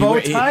 I don't A know. bow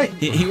tie?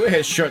 He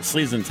wears short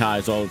sleeves and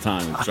ties all the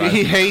time.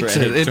 He hates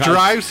it. It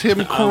drives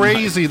him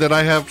crazy that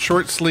I have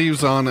short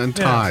sleeves on and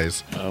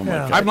ties. Oh my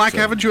God. I'm like,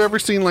 haven't you ever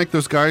seen like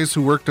those guys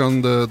who worked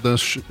on the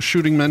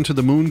shooting men to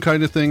the moon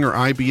kind of thing, or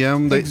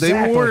IBM? They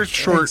wore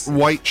short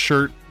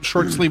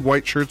sleeve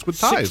white shirts with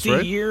ties, 60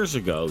 right? years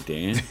ago,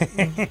 Dan.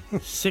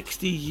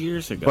 60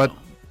 years ago. But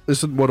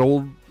isn't what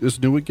old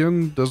is new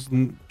again?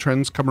 Doesn't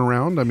trends come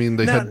around? I mean,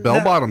 they had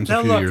bell bottoms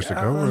a few years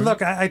ago. Right?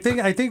 Look, I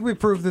think we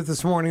proved it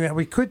this morning that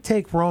we could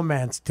take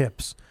romance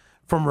tips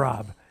from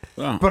Rob.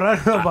 Oh. But I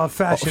don't know about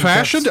fashion.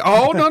 Fashion? tips.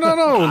 Oh, no.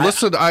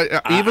 Listen,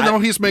 even though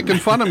he's making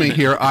fun of me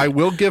here, I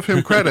will give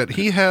him credit.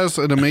 He has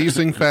an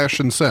amazing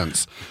fashion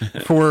sense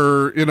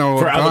for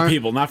other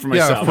people, not for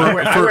myself. I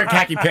wear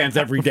khaki pants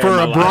every day. For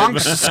a life.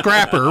 Bronx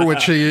scrapper,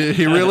 which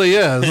he really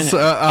is,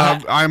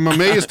 I'm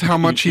amazed how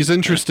much he's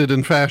interested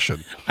in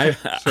fashion.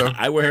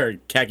 I wear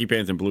khaki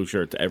pants and blue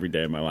shirts every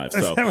day of my life,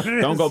 so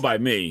don't go by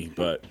me.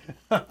 But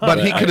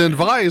he can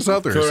advise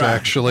others, correct.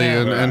 actually,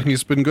 and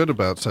he's been good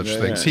about such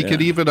things. He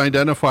could even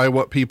identify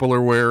what people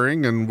are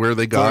wearing and where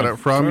they got it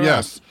from. Correct.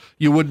 Yes.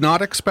 You would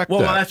not expect that.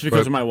 Well, that's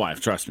because of my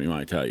wife. Trust me when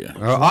I tell you.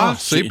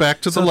 See,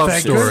 back to the love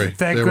story.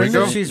 Thank there we go.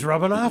 goodness she's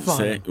rubbing off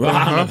on him. Well,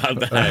 I don't know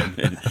about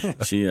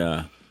that. She,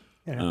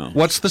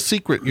 What's the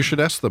secret? You should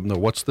ask them, though.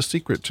 What's the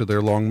secret to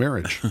their long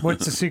marriage?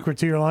 What's the secret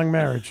to your long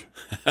marriage?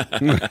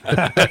 Like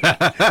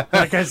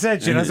I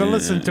said, she doesn't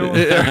listen to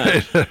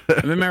him.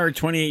 I've been married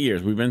 28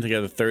 years. We've been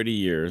together 30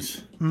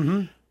 years.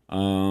 Mm-hmm.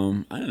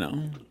 I don't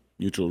know.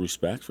 Mutual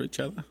respect for each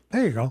other.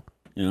 There you go.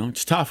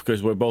 It's tough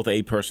because we're both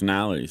A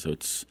personalities, so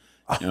it's.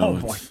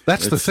 Boy.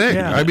 That's the thing.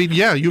 Yeah. I mean,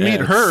 you meet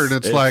her, and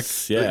it's like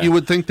you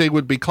would think they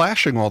would be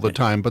clashing all the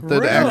time, but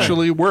that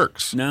actually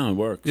works. No, it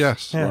works.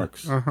 Yes. It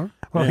works. Uh-huh.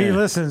 Well, he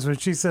listens when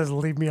she says,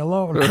 "Leave me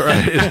alone."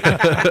 Right.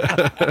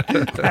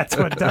 That's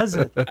what does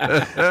it.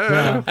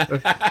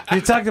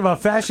 You talked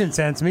about fashion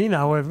sense. Me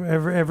now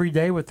every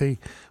day with the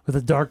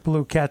dark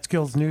blue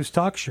Catskills News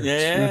Talk shirts.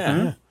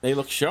 Yeah. They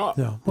look sharp.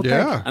 Yeah.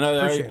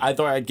 Well, I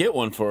thought I'd get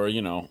one for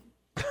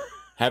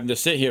having to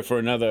sit here for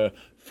another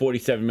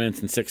 47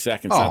 minutes and 6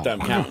 seconds. Not that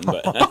I'm counting,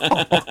 but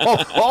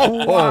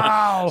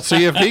wow!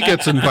 See if he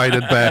gets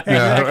invited back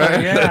now.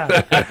 Exactly,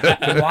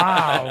 yeah.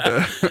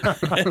 Wow!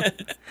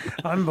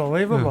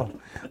 Unbelievable.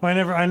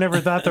 I never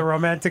thought the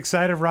romantic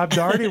side of Rob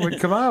Doherty would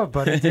come out,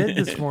 but it did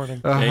this morning.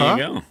 There you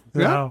go.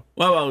 Yeah.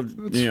 Well,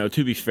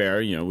 to be fair,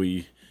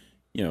 we've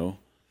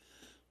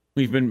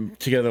been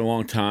together a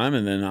long time,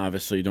 and then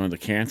obviously during the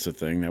cancer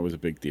thing, that was a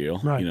big deal.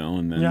 Right.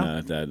 And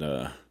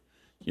then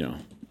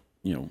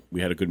we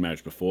had a good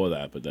marriage before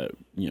that, but that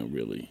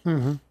really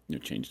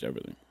changed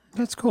everything.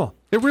 That's cool.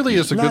 It really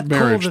is a good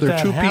marriage.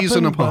 They're two peas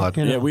in a pod.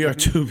 Yeah, we are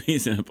two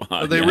peas in a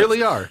pod. They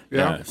really are.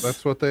 Yeah,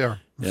 that's what they are.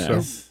 Yes.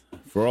 So.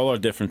 For all our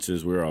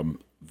differences, we're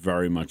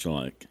very much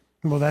alike.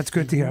 Well, that's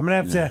good to hear. I'm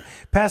going to have to.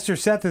 Pastor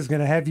Seth is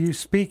going to have you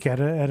speak at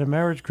a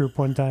marriage group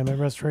one time at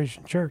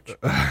Restoration Church.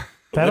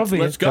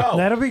 Let's go.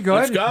 That'll be good.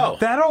 Let's go.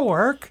 That'll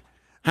work.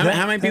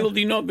 How many people do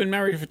you know have been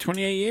married for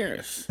 28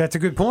 years? That's a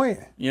good point.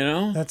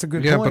 That's a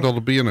good point. Yeah, but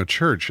it'll be in a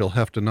church. You'll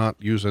have to not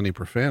use any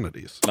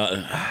profanities.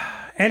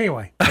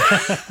 Anyway.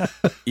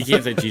 You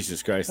can't say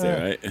Jesus Christ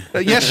there,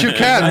 right? Yes, you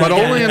can, but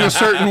only in a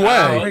certain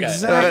way. Oh,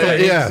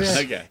 exactly. Yes.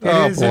 Okay.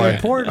 Oh,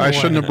 boy. I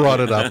shouldn't have brought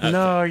it up.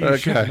 No, you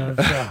shouldn't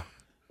have.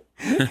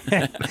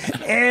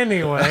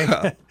 Anyway.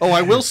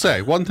 I will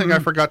say, one thing I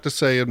forgot to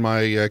say in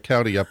my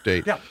county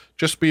update. Yeah.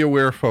 Just be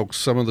aware, folks,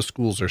 some of the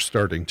schools are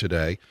starting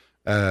today,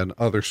 and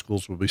other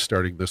schools will be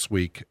starting this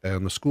week,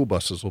 and the school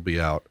buses will be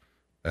out.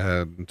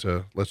 And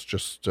let's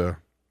just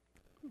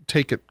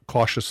take it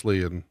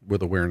cautiously and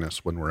with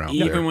awareness when we're out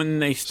there. Even when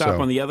they stop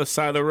on the other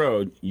side of the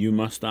road, you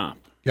must stop.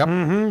 Yep.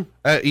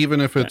 Mm-hmm. Even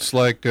if it's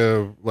like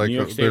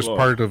there's law.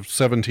 part of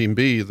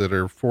 17B that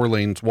are 4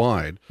 lanes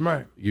wide,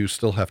 right? You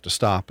still have to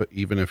stop,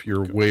 even if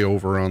you're way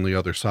over on the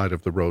other side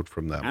of the road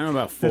from them. I don't know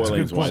about 4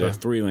 lanes wide. There's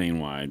 3 lane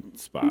wide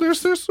spots.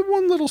 There's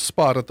one little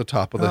spot at the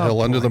top of the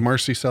hill under the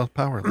Marcy South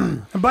Power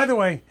Line. And by the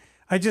way,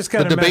 I just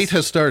got the debate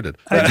has started.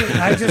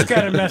 I just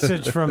got a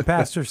message from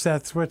Pastor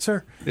Seth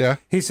Switzer. Yeah.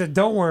 He said,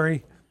 "Don't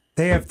worry.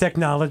 They have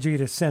technology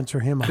to censor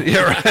him out.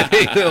 Yeah,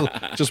 right. It'll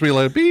just be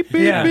like beep,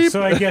 beep, Yeah, beep.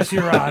 so I guess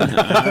you're on.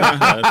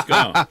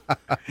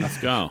 Let's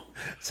go.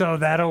 So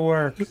that'll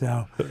work.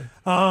 So,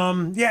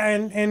 yeah,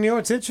 and you know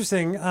what's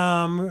interesting?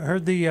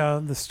 Heard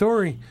the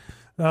story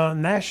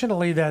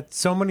nationally that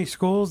so many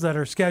schools that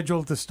are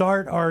scheduled to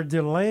start are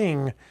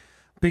delaying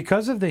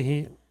because of the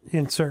heat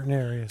in certain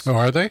areas. Oh,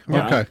 are they?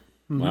 Yeah. Okay.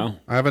 Wow.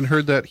 I haven't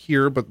heard that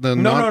here, but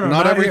then No,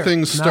 not here.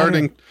 everything's Not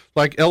starting. here.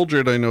 Like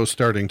Eldred, I know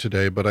starting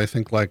today, but I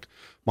think like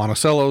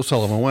Monticello,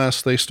 Sullivan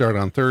West, they start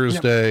on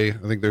Thursday. I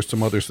think there's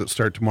some others that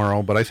start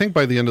tomorrow, but I think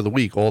by the end of the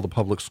week, all the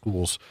public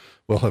schools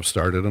will have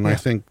started, and I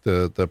think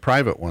the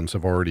private ones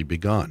have already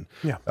begun.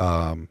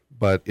 Yeah.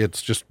 But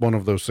it's just one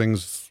of those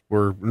things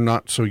we're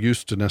not so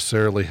used to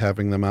necessarily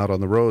having them out on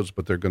the roads,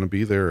 but they're going to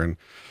be there, and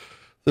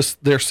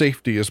their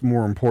safety is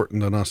more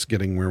important than us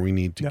getting where we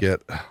need to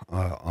get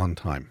on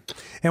time.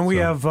 And we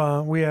have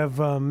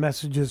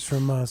messages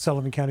from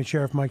Sullivan County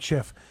Sheriff Mike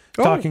Schiff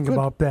talking good.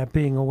 about that,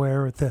 being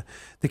aware of the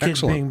kids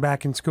Excellent. being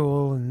back in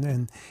school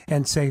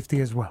and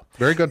safety as well.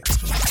 Very good.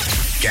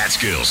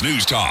 Catskills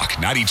News Talk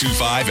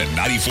 92.5 and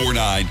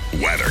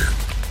 94.9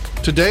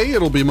 weather. Today,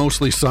 it'll be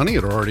mostly sunny.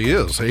 It already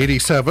is.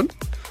 87.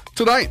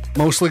 Tonight,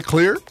 mostly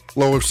clear.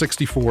 Low of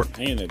 64.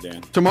 Hang in there,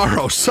 Dan.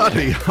 Tomorrow,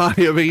 sunny.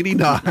 High of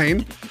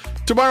 89.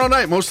 Tomorrow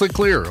night, mostly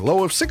clear.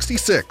 Low of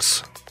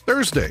 66.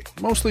 Thursday,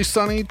 mostly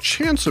sunny.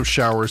 Chance of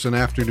showers and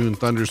afternoon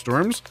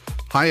thunderstorms.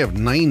 High of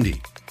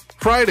 90.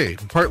 Friday,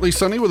 partly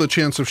sunny with a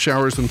chance of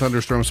showers and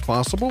thunderstorms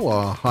possible.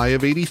 A high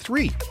of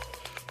 83.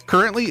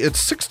 Currently, it's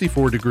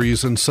 64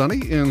 degrees and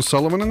sunny in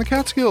Sullivan and the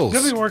Catskills.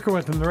 You'll be working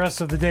with them the rest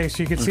of the day,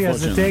 so you can see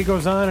as the day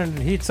goes on and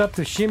it heats up,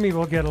 the shimmy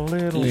will get a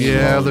little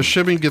slow. The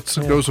shimmy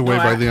goes away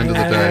by the end of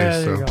the day. There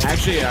you So. go.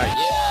 Actually,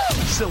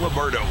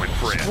 Siliberto and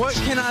friends. What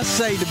can I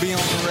say to be on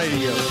the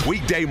radio?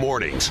 Weekday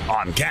mornings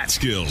on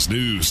Catskills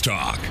News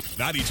Talk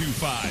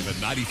 92.5 and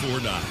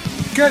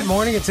 94.9. Good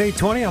morning. It's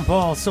 8:20. I'm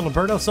Paul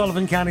Siliberto.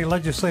 Sullivan County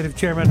Legislative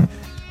Chairman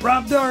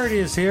Rob Doherty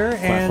is here,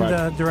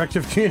 and Director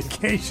of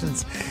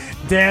Communications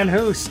Dan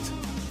Hust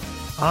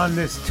on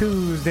this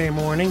Tuesday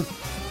morning.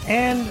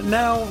 And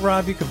now,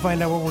 Rob, you can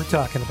find out what we're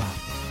talking about.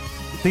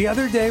 The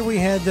other day we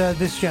had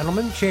this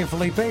gentleman, Shane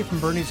Phillipy from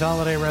Bernie's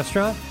Holiday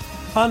Restaurant,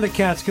 on the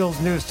Catskills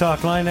News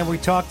Talk line, and we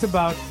talked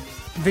about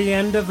the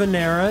end of an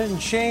era.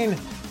 And Shane,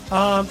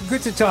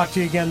 good to talk to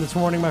you again this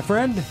morning, my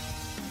friend.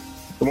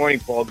 Good morning,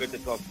 Paul. Good to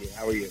talk to you.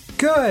 How are you?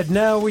 Good.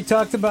 Now, we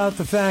talked about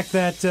the fact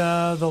that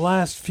the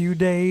last few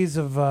days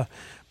of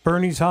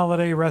Bernie's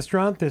Holiday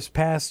Restaurant this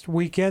past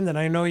weekend, and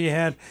I know you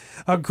had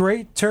a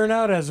great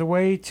turnout as a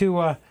way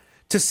to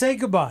say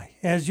goodbye,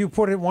 as you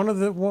put it. One of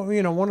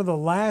the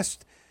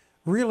last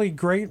really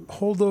great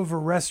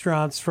holdover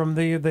restaurants from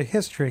the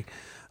history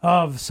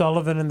of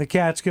Sullivan and the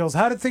Catskills.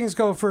 How did things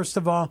go, first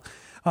of all,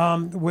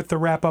 with the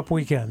wrap-up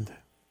weekend?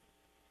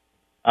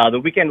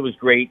 The weekend was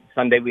great.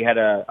 Sunday we had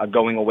a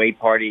going-away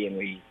party,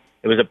 and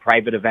it was a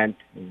private event,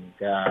 and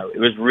it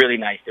was really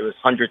nice. There was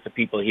hundreds of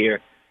people here.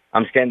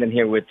 I'm standing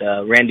here with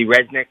Randy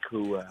Resnick,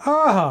 who was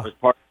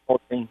part of the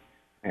whole thing,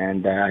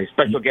 and a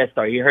special guest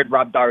star. He heard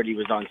Rob Doherty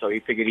was on, so he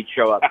figured he'd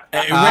show up.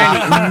 Hey,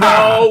 Randy,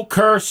 no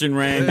cursing,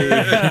 Randy.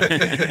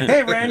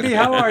 Hey, Randy,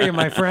 how are you,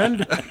 my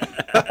friend?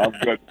 I'm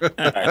good.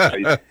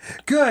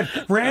 Good.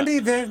 Randy,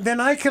 then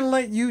I can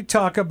let you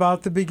talk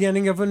about the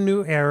beginning of a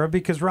new era,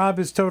 because Rob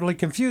is totally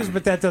confused,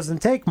 but that doesn't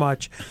take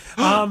much.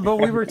 But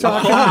we were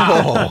talking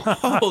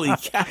holy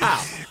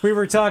cow. We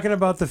were talking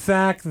about the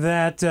fact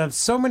that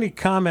so many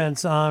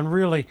comments on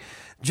really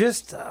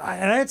just,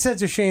 and I had said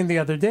to Shane the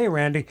other day,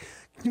 Randy,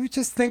 you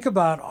just think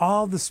about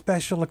all the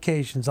special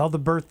occasions, all the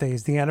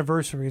birthdays, the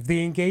anniversaries,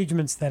 the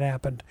engagements that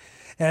happened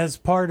as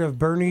part of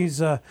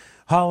Bernie's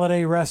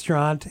Holiday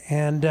Restaurant.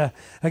 And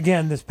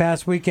again, this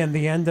past weekend,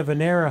 the end of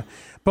an era.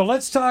 But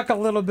let's talk a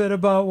little bit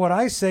about what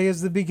I say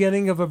is the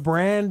beginning of a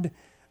brand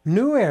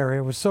new era.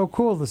 It was so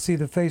cool to see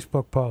the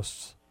Facebook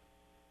posts.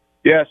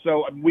 Yeah,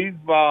 so we've,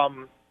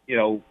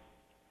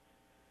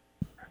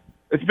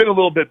 it's been a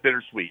little bit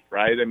bittersweet,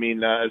 right? I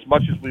mean, as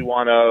much as we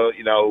want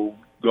to,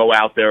 go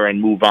out there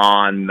and move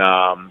on,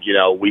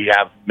 we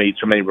have made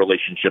so many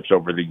relationships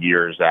over the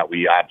years that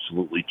we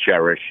absolutely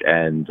cherish.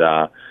 And,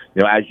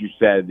 as you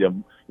said,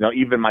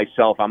 even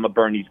myself, I'm a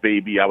Bernie's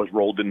baby. I was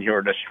rolled in here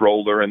in a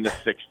stroller in the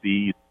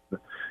 60s.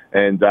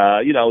 And,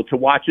 to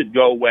watch it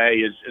go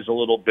away is a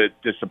little bit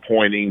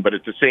disappointing. But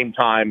at the same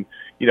time,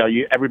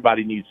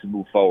 everybody needs to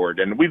move forward.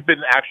 And we've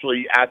been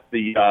actually at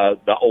the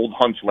old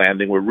Hunt's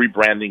Landing. We're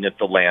rebranding it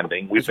the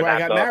Landing. That's where I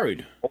got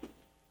married.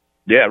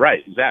 Yeah,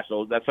 right. Exactly.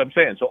 So that's what I'm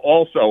saying. So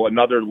also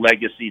another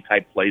legacy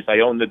type place. I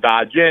own the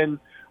Dodge Inn.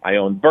 I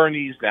own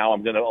Bernie's. Now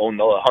I'm going to own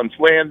the Hunt's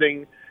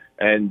Landing.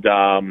 And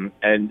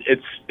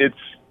it's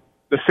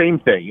the same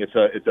thing.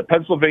 It's a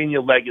Pennsylvania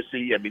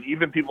legacy. I mean,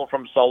 even people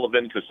from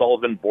Sullivan, because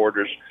Sullivan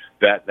borders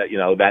that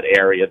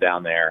area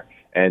down there,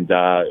 and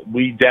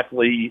we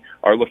definitely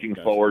are looking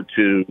forward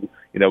to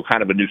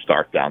kind of a new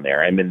start down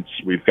there. I mean,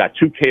 we've got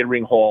 2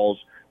 catering halls.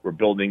 We're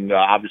building,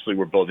 obviously,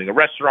 we're building a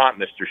restaurant,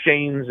 Mr.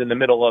 Shane's in the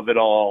middle of it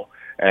all.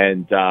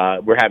 And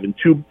we're having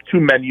two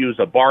menus,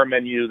 a bar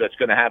menu that's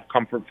going to have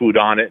comfort food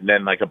on it, and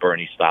then like a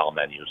Bernie-style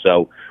menu.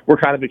 So we're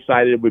kind of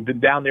excited. We've been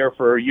down there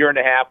for a year and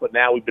a half, but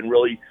now we've been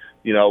really,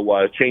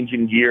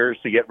 changing gears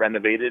to get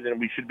renovated, and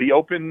we should be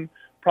open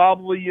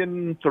probably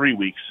in 3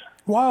 weeks.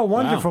 Wow,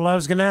 wonderful. Wow. I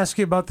was going to ask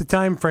you about the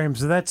time frame,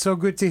 so that's so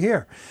good to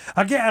hear.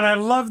 Again, I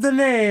love the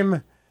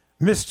name,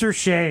 Mr.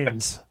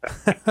 Shane's.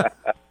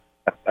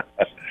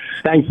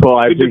 Thanks,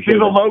 Paul. Did you see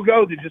the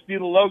logo? Did you see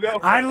the logo?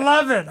 I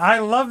love it. I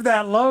love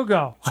that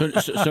logo.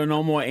 So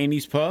no more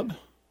Annie's Pub?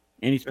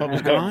 Annie's Pub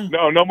is gone?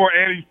 No more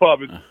Annie's Pub.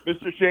 It's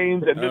Mr.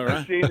 Shane's, and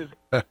Mr. Shane is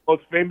the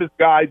most famous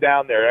guy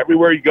down there.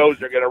 Everywhere he goes,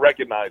 they're going to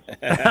recognize him.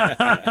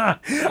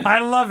 I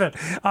love it.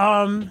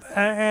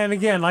 And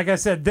again, like I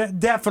said,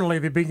 definitely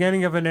the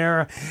beginning of an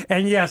era.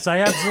 And yes, I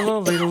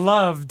absolutely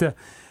loved the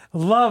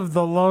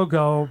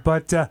logo.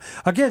 But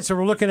again, so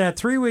we're looking at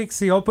 3 weeks,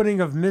 the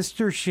opening of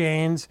Mr.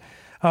 Shane's,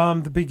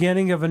 the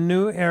beginning of a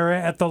new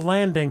era at the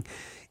Landing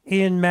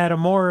in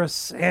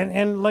Matamoros.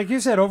 And like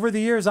you said, over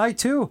the years, I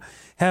too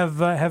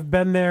have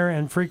been there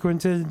and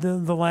frequented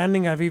the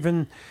Landing. I've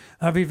even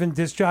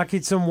disc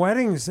jockeyed some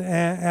weddings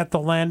at the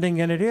Landing,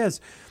 and it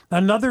is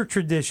another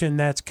tradition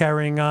that's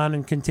carrying on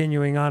and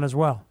continuing on as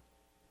well.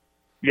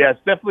 Yeah, it's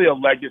definitely a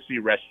legacy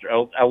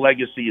restaurant, a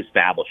legacy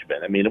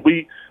establishment. I mean,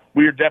 we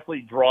are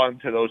definitely drawn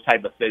to those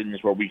type of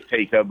things where we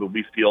take them and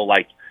we feel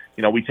like,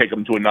 we take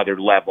them to another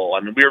level.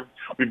 I mean,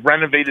 we've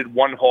renovated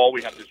one hall.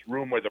 We have this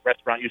room where the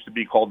restaurant used to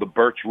be called the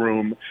Birch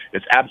Room.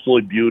 It's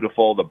absolutely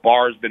beautiful. The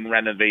bar's been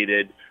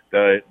renovated.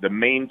 The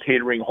main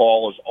catering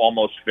hall is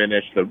almost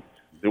finished.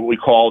 What we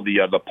call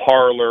the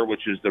parlor,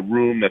 which is the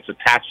room that's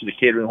attached to the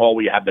catering hall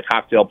where you have the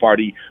cocktail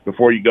party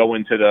before you go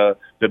into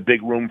the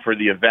big room for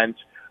the event.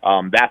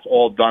 That's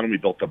all done. We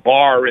built the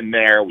bar in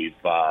there. We've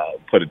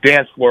put a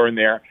dance floor in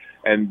there.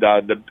 And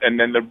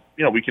then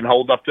we can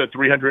hold up to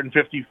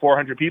 350,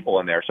 400 people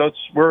in there. So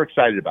we're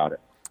excited about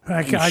it.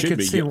 I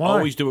could see why. You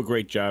always do a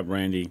great job,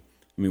 Randy.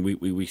 I mean,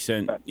 we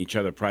sent each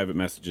other private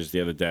messages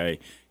the other day.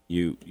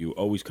 You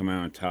always come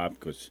out on top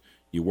because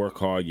you work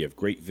hard. You have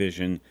great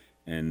vision,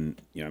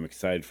 and I'm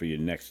excited for your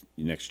next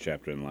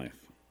chapter in life.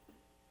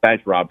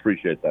 Thanks, Rob.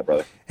 Appreciate that,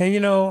 brother. And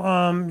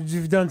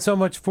you've done so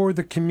much for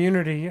the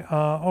community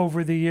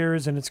over the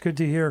years, and it's good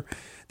to hear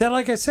that,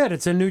 like I said,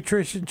 it's a new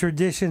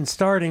tradition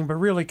starting, but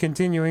really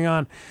continuing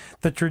on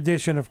the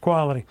tradition of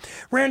quality.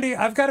 Randy,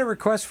 I've got a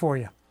request for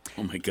you.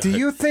 Oh, my God. Do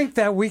you think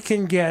that we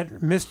can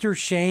get Mr.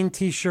 Shane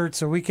T-shirts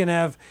so we can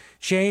have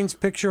Shane's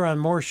picture on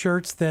more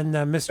shirts than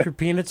Mr.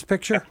 Peanut's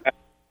picture?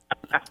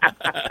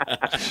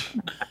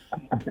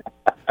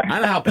 I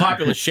don't know how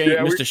popular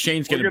Mr.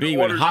 Shane's going to be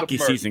when hockey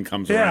season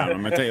comes around. I'm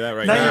going to tell you that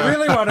right now. Now you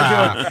really want to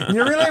do it.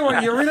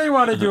 You really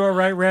want to do it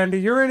right,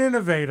 Randy. You're an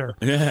innovator.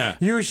 Yeah.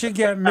 You should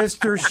get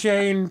Mr.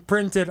 Shane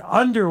printed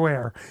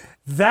underwear.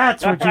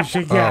 That's what you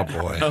should get.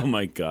 Oh boy. Oh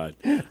my God.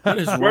 What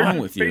is wrong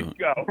with you?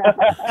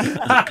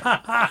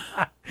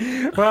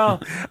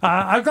 Well,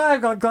 I'm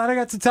glad I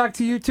got to talk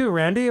to you too,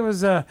 Randy. It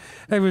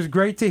was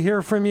great to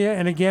hear from you.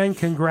 And again,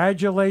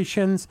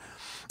 congratulations.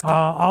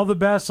 All the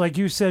best, like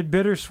you said,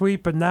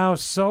 bittersweet, but now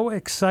so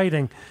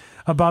exciting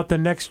about the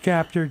next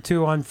chapter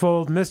to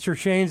unfold, Mr.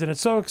 Shane's, and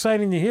it's so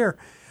exciting to hear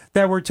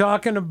that we're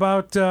talking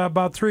about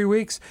 3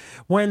 weeks.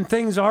 When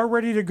things are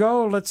ready to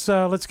go, let's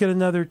get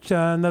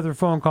another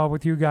phone call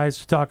with you guys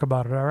to talk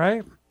about it. All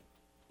right.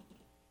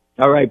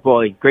 All right,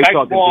 Paulie. Great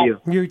talking to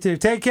you. You too.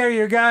 Take care,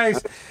 you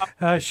guys.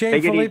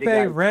 Shane,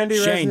 Phillipy, Randy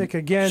Resnick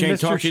again. Shane, Mr.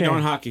 talk to you Shane.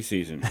 during hockey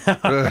season.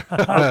 Okay,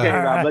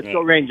 Rob. Let's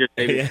go Rangers,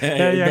 baby.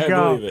 There you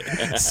go.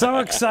 So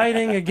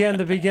exciting. Again,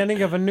 the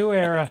beginning of a new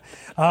era.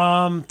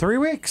 3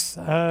 weeks.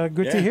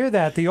 Good to hear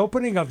that. The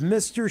opening of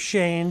Mr.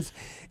 Shane's.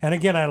 And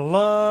again, I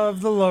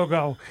love the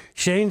logo.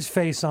 Shane's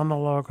face on the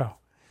logo.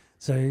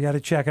 So you got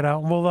to check it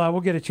out. And we'll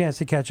get a chance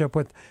to catch up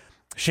with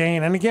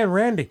Shane. And again,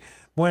 Randy,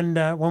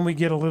 when we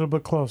get a little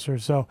bit closer.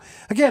 So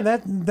again,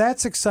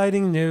 that's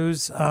exciting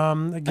news.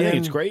 Again, I think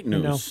it's great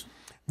news.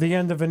 The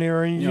end of an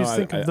era, and you just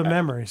think of the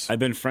memories. I've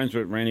been friends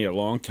with Randy a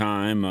long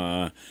time.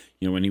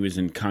 When he was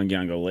in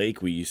Kangyanga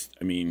Lake,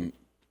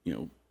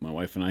 my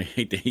wife and I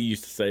he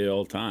used to say it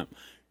all the time.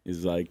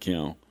 He's like,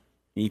 he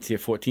eats here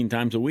 14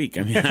 times a week.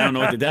 I mean, I don't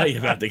know what to tell you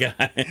about the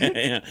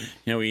guy.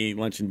 We eat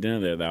lunch and dinner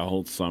there that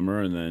whole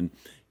summer, and then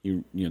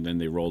then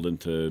they rolled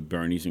into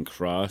Bernie's and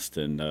Crust,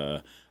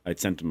 and I'd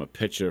sent him a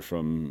picture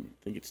from,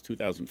 I think it's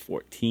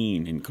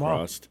 2014 in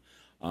Crust.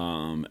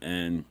 Wow.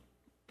 And,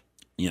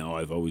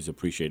 I've always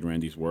appreciated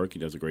Randy's work. He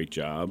does a great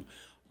job.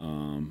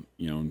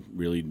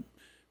 Really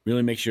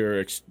makes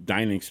your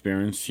dining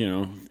experience,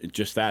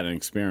 just that, an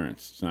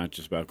experience. It's not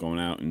just about going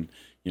out and,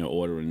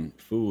 ordering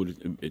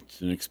food.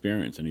 It's an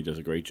experience, and he does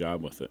a great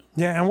job with it.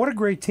 Yeah, and what a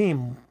great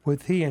team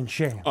with he and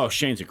Shane. Oh,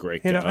 Shane's a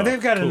great guy.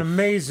 They've got an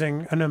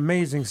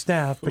amazing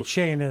staff, but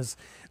Shane is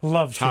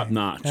top Shane.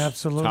 Notch.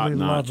 Absolutely top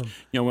love notch.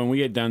 him. When we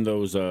had done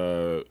those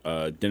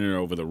dinner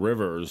over the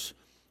rivers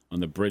on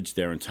the bridge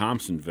there in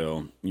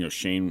Thompsonville,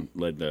 Shane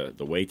led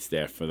the wait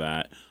staff for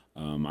that.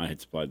 I had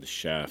supplied the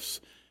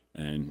chefs,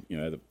 And,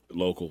 the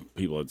local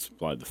people had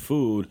supplied the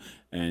food,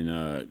 and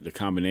the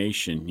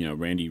combination,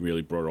 Randy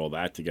really brought all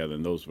that together,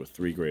 and those were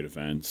 3 great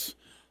events.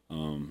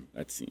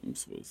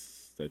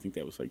 I think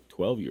that was like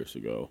 12 years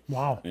ago.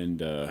 Wow.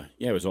 And,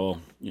 it was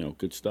all,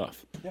 good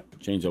stuff. Yep.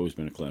 Shane's always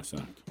been a class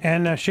act.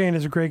 And Shane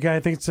is a great guy. I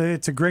think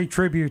it's a great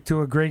tribute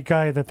to a great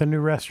guy that the new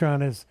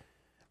restaurant is,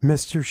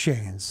 Mr.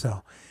 Shane.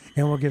 So,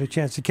 and we'll get a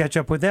chance to catch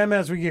up with them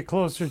as we get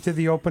closer to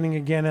the opening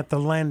again at the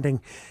Landing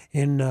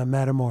in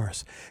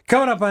Matamoros.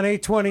 Coming up on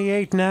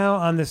 8:28 now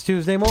on this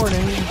Tuesday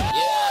morning.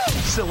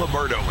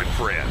 Siliberto and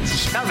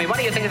friends. Tell me, what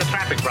do you think of the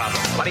traffic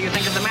problem? What do you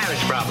think of the marriage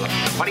problem?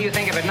 What do you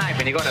think of at night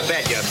when you go to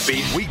bed, you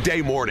beast?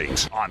 Weekday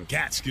mornings on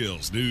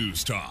Catskills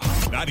News Talk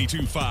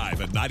 92.5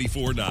 and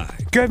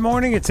 94.9. Good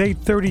morning. It's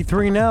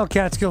 8:33 now.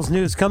 Catskills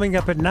News coming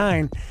up at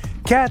 9.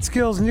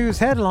 Catskills News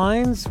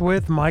headlines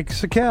with Mike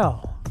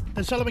Sakell.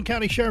 The Sullivan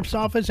County Sheriff's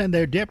Office and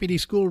their Deputy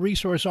School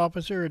Resource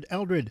Officer at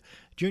Eldred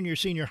Junior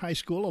Senior High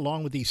School,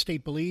 along with the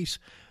State Police,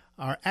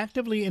 are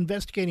actively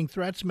investigating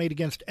threats made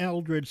against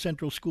Eldred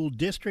Central School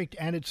District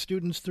and its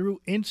students through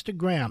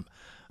Instagram.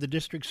 The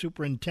district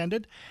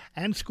superintendent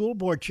and school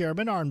board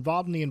chairman are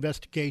involved in the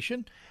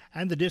investigation,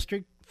 and the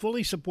district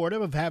fully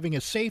supportive of having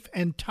a safe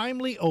and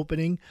timely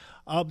opening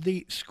of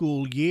the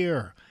school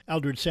year.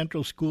 Eldred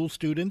Central School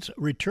students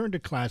return to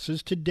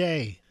classes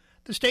today.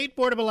 The State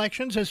Board of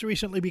Elections has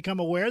recently become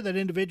aware that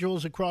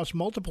individuals across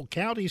multiple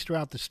counties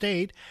throughout the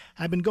state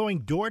have been going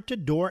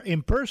door-to-door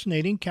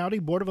impersonating County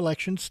Board of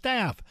Elections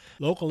staff.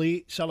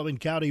 Locally, Sullivan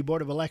County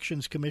Board of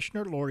Elections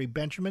Commissioner Lori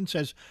Benjamin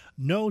says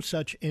no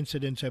such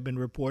incidents have been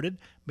reported,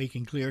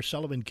 making clear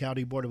Sullivan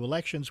County Board of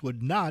Elections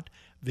would not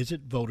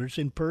visit voters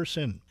in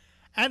person.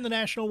 And the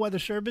National Weather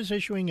Service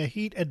issuing a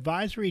heat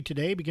advisory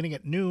today beginning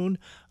at noon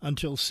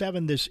until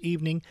 7 this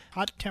evening.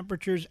 Hot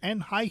temperatures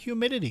and high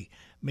humidity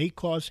may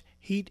cause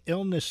heat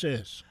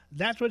illnesses.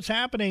 That's what's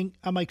happening.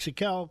 I'm Mike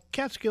Sakell,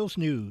 Catskills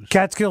News.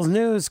 Catskills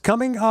News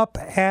coming up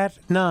at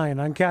 9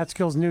 on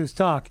Catskills News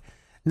Talk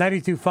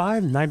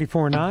 92.5,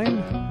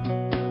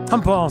 94.9.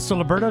 I'm Paul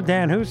Siliberto,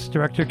 Dan Hoos,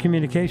 Director of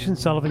Communications,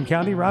 Sullivan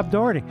County, Rob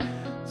Doherty,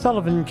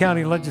 Sullivan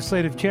County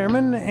Legislative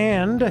Chairman,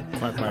 and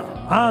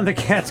on the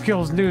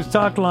Catskills News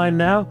Talk line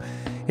now,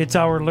 it's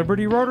our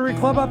Liberty Rotary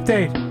Club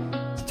update.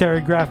 It's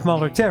Terry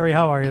Grafmuller. Terry,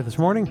 how are you this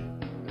morning?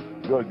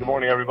 Good. Good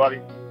morning, everybody.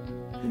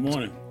 Good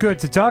morning. Good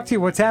to talk to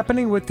you. What's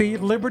happening with the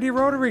Liberty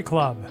Rotary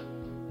Club?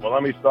 Well,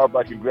 let me start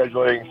by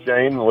congratulating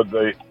Shane with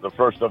the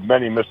first of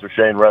many Mr.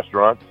 Shane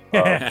restaurants.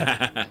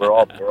 We're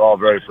all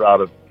very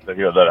proud to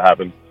hear that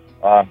happened.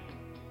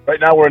 Right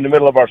now, we're in the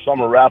middle of our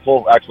summer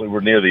raffle. Actually,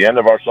 we're near the end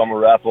of our summer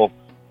raffle.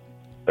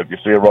 If you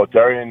see a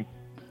Rotarian,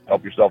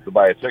 help yourself to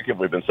buy a ticket.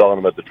 We've been selling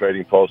them at the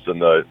Trading Post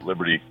and the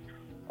Liberty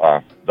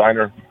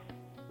Diner.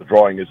 The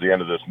drawing is the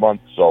end of this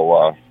month,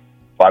 so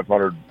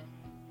 500,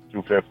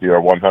 250, or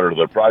 100 of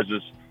the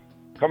prizes.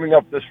 Coming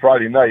up this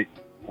Friday night,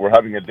 we're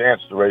having a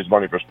dance to raise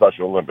money for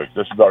Special Olympics.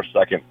 This is our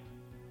second.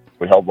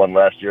 We held one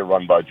last year,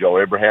 run by Joe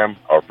Abraham,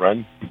 our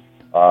friend.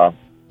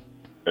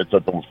 It's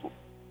at the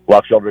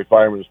Lock Shelby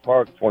Fireman's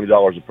Park.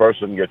 $20 a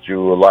person, get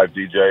you a live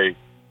DJ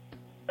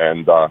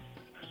and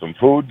some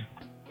food.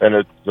 And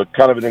it's a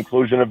kind of an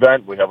inclusion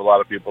event. We have a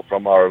lot of people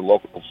from our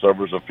local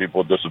servers of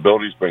people with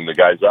disabilities bring the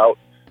guys out.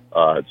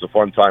 It's a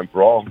fun time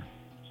for all.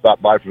 Stop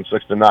by from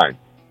 6 to 9.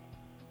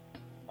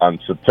 On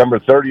September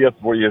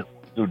 30th, we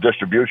do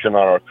distribution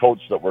on our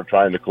coats that we're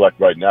trying to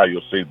collect right now.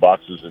 You'll see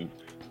boxes in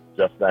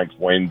Jeff Banks,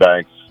 Wayne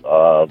Banks,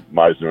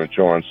 Meisner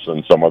Insurance,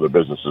 and some other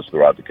businesses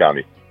throughout the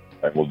county.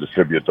 And we'll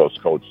distribute those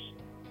coats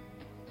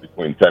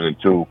between 10 and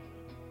 2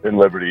 in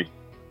Liberty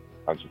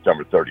on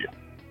September 30th.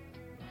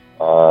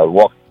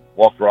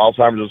 Walk for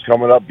Alzheimer's is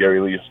coming up.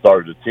 Gary Lee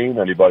started a team.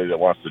 Anybody that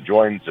wants to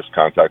join, just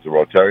contact the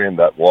Rotarian.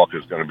 That walk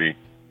is going to be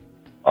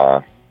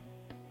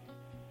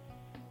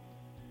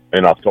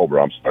in October,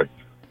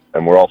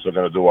 And we're also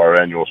going to do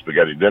our annual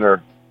spaghetti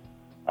dinner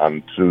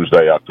on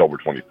Tuesday, October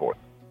 24th.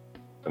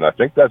 And I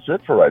think that's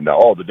it for right now.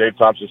 Oh, the Dave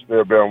Thompson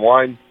Spirit Beer and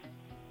Wine,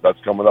 that's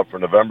coming up for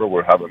November.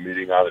 We're having a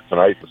meeting on it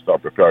tonight to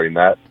start preparing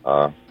that.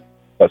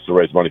 That's to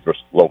raise money for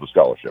local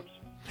scholarships.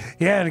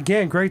 Yeah, and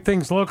again, great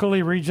things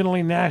locally,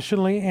 regionally,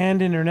 nationally,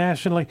 and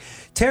internationally.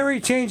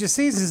 Terry, change of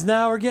seasons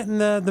now. We're getting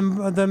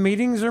the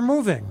meetings are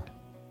moving.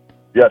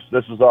 Yes,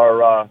 this is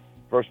our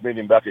first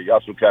meeting back at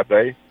Yasu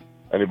Cafe.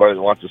 Anybody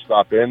that wants to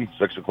stop in,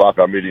 6 o'clock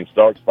our meeting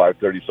starts,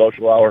 5:30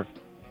 social hour.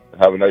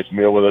 Have a nice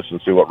meal with us and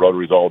see what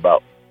Rotary's all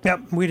about.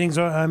 Yep, meetings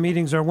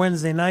are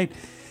Wednesday night.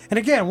 And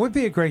again, would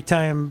be a great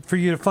time for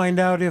you to find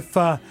out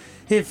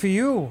if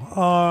you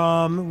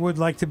would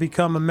like to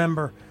become a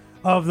member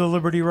of the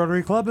Liberty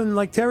Rotary Club. And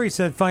like Terry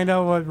said, find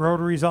out what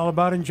Rotary is all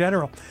about in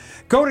general.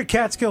 Go to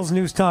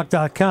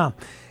CatskillsNewsTalk.com.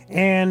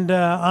 And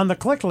on the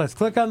click list,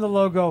 click on the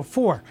logo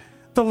for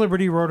the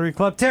Liberty Rotary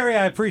Club. Terry,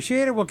 I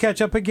appreciate it. We'll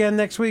catch up again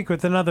next week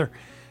with another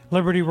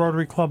Liberty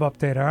Rotary Club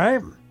update, all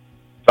right?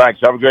 Thanks.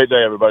 Have a great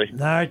day, everybody. All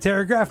right,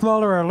 Terry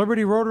Grafmuller, our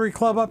Liberty Rotary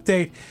Club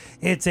update.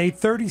 It's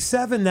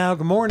 8:37 now.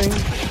 Good morning.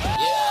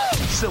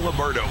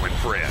 Siliberto and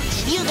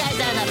Friends. You guys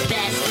are the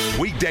best.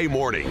 Weekday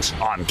mornings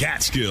on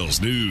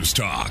Catskills News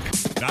Talk.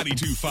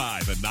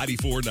 92.5 and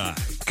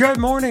 94.9. Good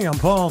morning. I'm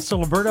Paul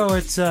Siliberto.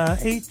 It's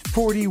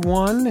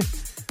 8:41.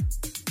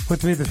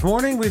 With me this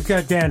morning, we've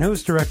got Dan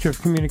Hust, Director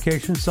of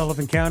Communications,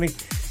 Sullivan County,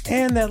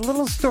 and that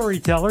little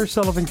storyteller,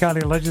 Sullivan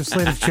County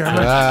Legislative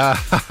Chairman,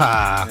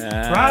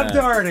 Rob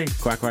Doherty.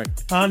 Quack, quack.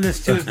 On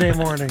this Tuesday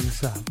morning.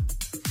 So.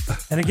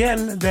 And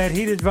again, that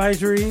heat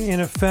advisory in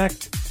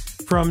effect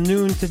from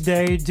noon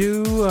today.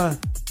 Do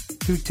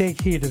take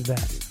heed of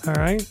that. All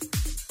right?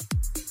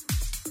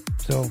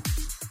 So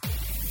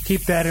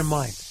keep that in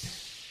mind.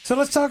 So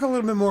let's talk a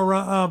little bit more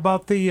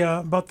about the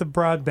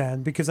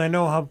broadband, because I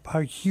know how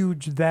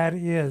huge that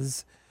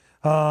is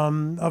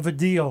of a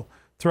deal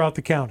throughout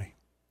the county.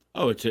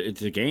 Oh, it's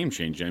a game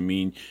changer. I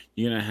mean,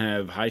 you're gonna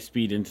have high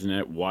speed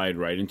internet wide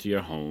right into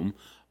your home,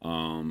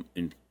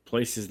 in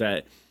places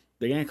that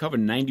they're gonna cover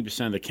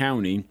 90% of the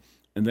county,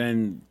 and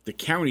then the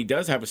county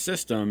does have a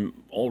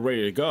system all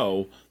ready to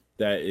go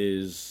that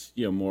is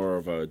more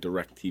of a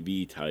direct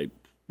TV type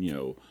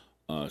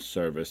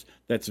service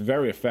that's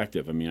very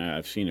effective. I mean,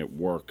 I've seen it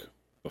work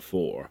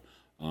before.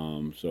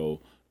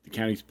 So the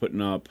county's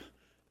putting up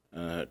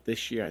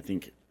this year, I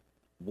think,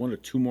 1 or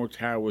 2 more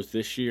towers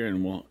this year,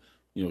 and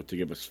to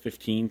give us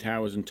 15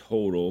 towers in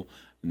total,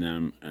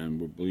 and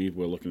we believe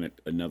we're looking at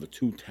another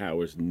 2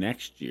 towers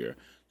next year.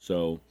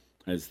 So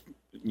as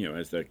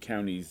the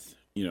county's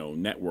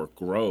network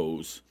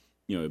grows,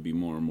 it'd be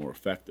more and more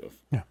effective.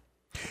 Yeah.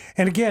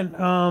 And again,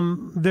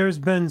 there's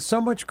been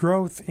so much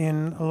growth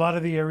in a lot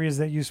of the areas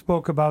that you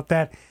spoke about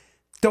that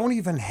don't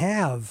even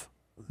have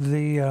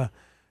the,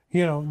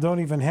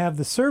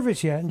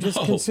 service yet. And just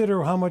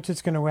consider how much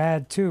it's going to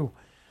add to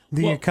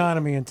the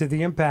economy and to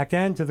the impact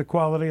and to the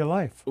quality of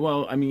life.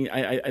 Well, I mean,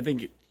 I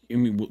think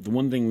the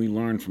one thing we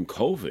learned from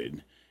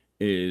COVID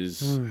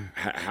is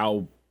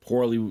how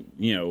poorly,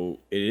 it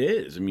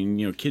is. I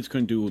mean, kids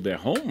couldn't do their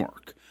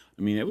homework.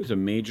 I mean, it was a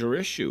major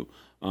issue.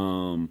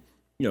 Telehealth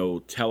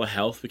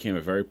became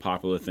a very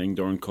popular thing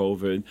during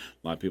COVID.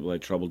 A lot of people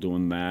had trouble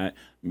doing that.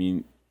 I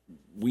mean,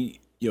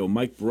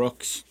 Mike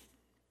Brooks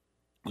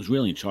was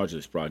really in charge of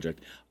this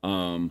project.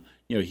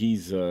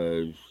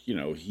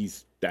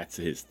 That's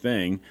his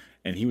thing,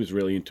 and he was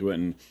really into it.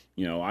 And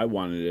I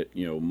wanted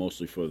it,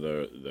 mostly for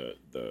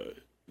the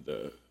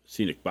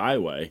scenic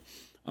byway,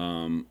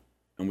 and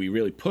we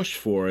really pushed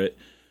for it.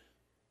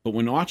 But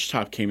when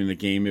Archtop came in the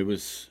game, it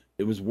was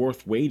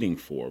worth waiting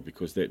for,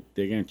 because they're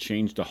going to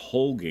change the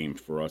whole game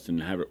for us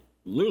and have it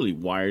literally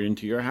wired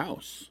into your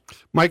house.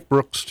 Mike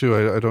Brooks, too,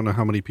 I don't know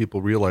how many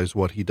people realize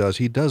what he does.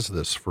 He does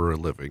this for a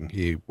living.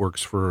 He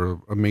works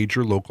for a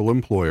major local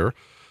employer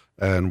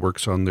and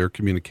works on their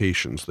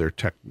communications, their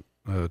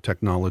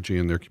technology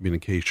and their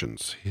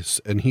communications.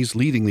 He's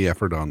leading the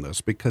effort on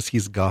this because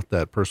he's got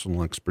that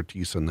personal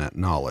expertise and that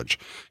knowledge.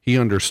 He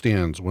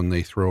understands when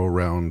they throw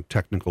around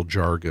technical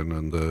jargon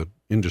and the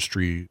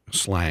industry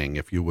slang,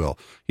 if you will.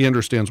 He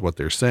understands what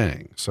they're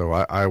saying. So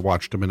I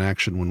watched him in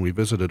action when we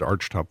visited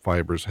Archtop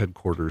Fiber's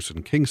headquarters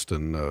in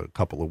Kingston a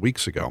couple of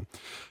weeks ago.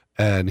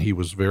 And he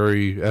was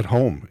very at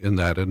home in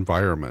that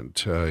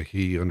environment.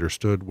 He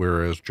understood,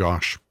 whereas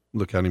Josh,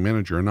 the county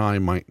manager, and I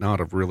might not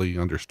have really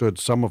understood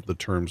some of the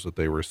terms that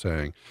they were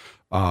saying.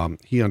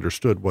 He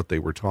understood what they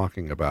were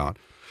talking about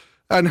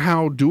and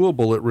how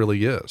doable it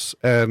really is.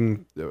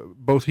 And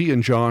both he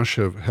and Josh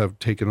have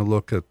taken a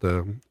look at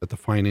the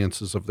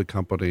finances of the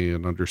company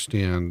and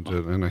understand,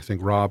 and I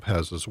think Rob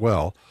has as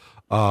well,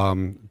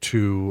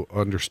 to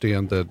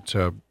understand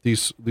that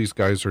these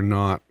guys are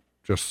not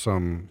just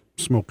some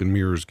smoke and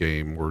mirrors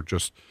game or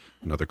just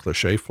another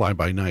cliche, fly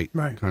by night.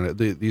 Right. Kind of.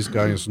 These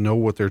guys know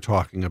what they're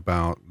talking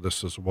about.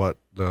 This is what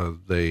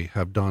they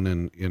have done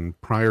in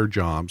prior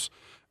jobs,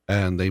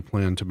 and they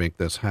plan to make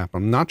this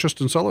happen. Not just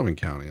in Sullivan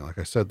County. Like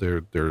I said,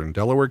 they're in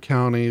Delaware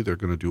County. They're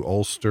going to do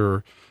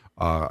Ulster.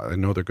 I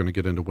know they're going to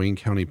get into Wayne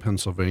County,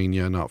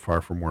 Pennsylvania, not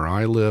far from where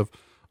I live.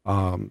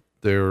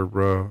 They're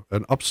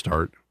an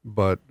upstart,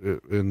 but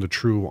in the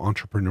true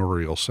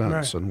entrepreneurial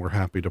sense, right. And we're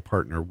happy to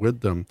partner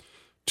with them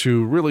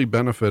to really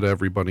benefit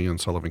everybody in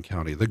Sullivan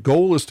County. The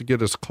goal is to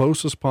get as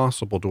close as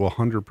possible to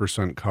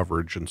 100%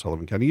 coverage in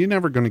Sullivan County. You're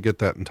never going to get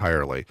that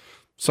entirely.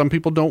 Some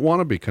people don't want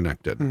to be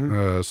connected.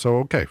 Mm-hmm. So,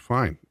 okay,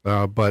 fine.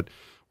 But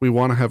we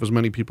want to have as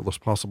many people as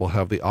possible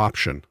have the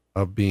option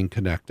of being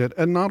connected.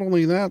 And not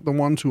only that, the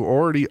ones who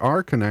already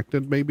are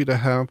connected, maybe to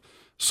have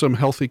some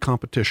healthy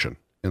competition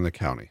in the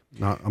county,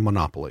 not a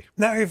monopoly.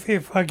 Now,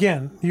 if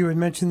again, you had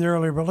mentioned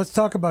earlier, but let's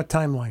talk about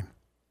timeline.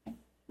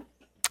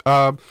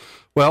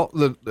 Well,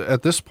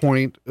 at this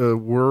point,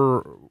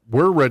 we're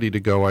ready to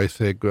go, I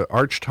think.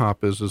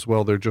 Archtop is as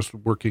well. They're just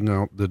working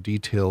out the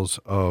details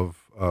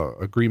of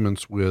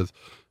agreements with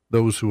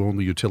those who own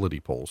the utility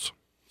poles.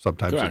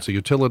 Sometimes It's a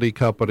utility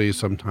company,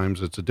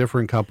 sometimes it's a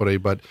different company,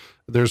 but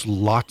there's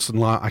lots and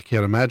lots. I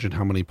can't imagine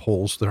how many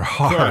poles there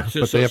are,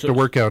 but they have to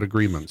work out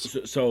agreements.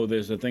 So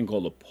there's a thing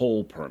called a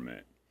pole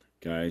permit,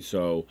 okay?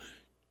 So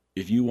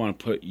if you want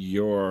to put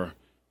your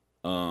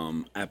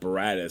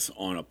apparatus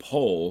on a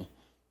pole,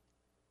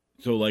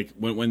 So, like,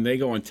 when they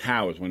go on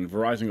towers, when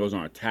Verizon goes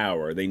on a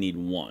tower, they need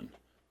one,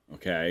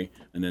 okay?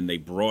 And then they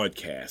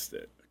broadcast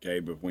it, okay?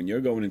 But when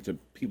you're going into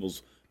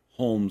people's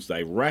homes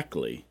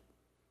directly,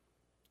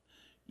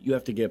 you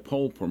have to get a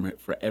pole permit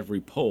for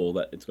every pole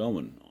that it's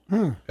going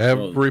on.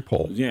 Every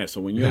pole. Yeah,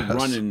 so when you're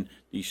running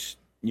these,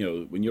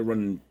 when you're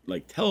running,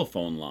 like,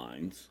 telephone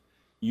lines,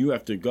 you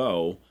have to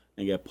go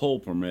and get a pole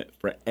permit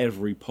for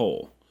every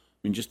pole. I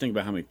mean, just think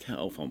about how many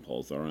telephone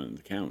poles there are in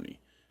the county.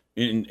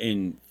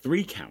 In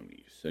 3 counties.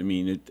 I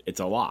mean, it's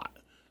a lot.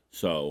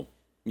 So,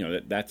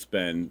 that's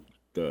been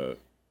the...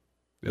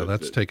 Yeah,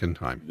 that's taken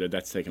time.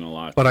 That's taken a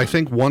lot. But I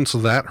think once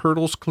that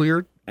hurdle's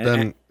cleared,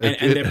 then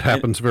it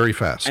happens very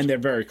fast. And they're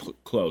very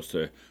close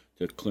to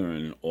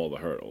clearing all the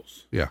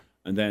hurdles. Yeah.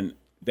 And then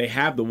they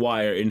have the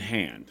wire in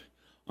hand.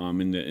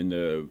 In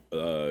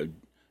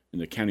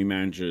the county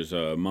manager's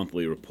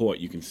monthly report,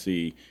 you can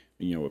see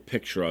a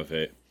picture of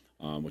it,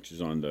 which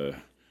is on the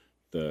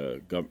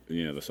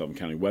Sullivan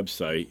County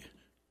website.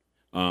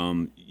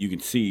 You can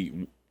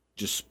see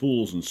just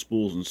spools and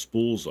spools and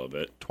spools of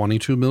it.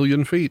 22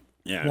 million feet.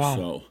 Yeah. Wow.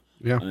 So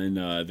yeah, and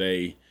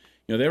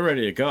they're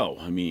ready to go.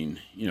 I mean,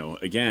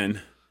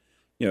 again,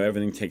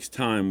 everything takes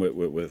time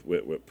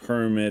with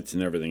permits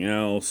and everything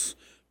else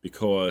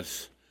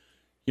because,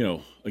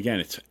 again,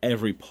 it's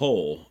every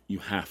pole you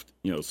have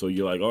to, so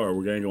you're like, oh,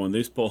 we're going to go on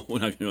this pole, we're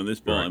not going to go on this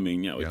pole. Right. I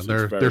mean, it's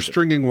they're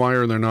stringing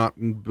wire. They're not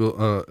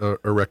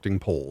erecting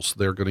poles.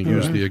 They're going to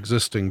use the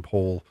existing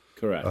pole.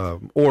 Correct.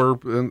 Or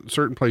in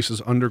certain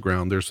places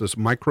underground, there's this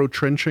micro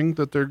trenching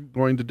that they're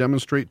going to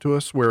demonstrate to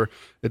us where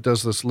it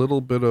does this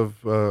little bit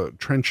of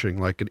trenching,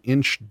 like an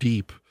inch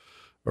deep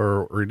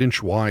or an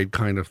inch wide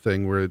kind of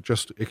thing, where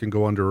it can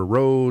go under a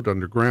road,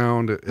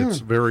 underground. It's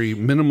very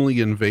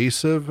minimally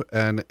invasive,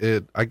 and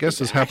I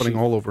guess is happening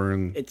all over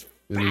in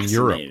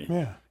Europe.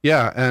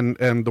 Yeah,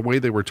 and the way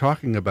they were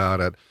talking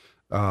about it,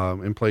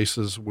 in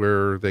places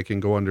where they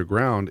can go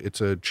underground, it's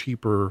a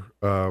cheaper,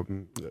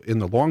 in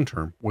the long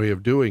term, way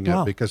of doing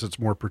it because it's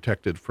more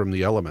protected from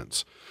the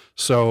elements.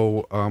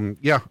 So,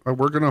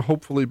 we're going to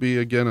hopefully be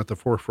again at the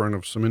forefront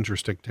of some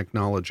interesting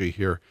technology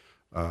here.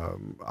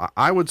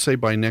 I would say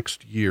by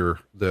next year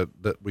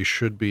that we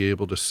should be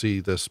able to see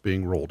this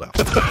being rolled out.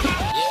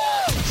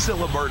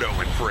 Siliberto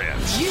and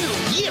Friends. You,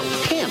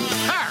 him,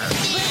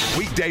 her.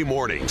 Weekday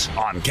mornings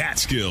on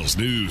Catskills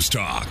News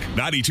Talk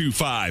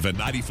 92.5 and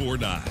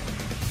 94.9.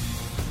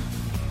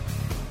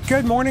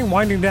 Good morning.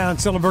 Winding down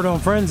Siliberto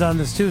and Friends on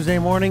this Tuesday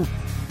morning.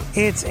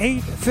 It's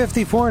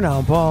 8:54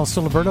 now. Paul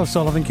Siliberto,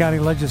 Sullivan County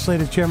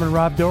Legislative Chairman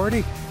Rob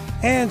Doherty,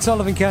 and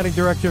Sullivan County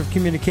Director of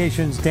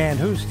Communications Dan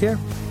Hust here.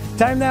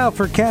 Time now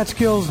for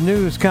Catskills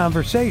News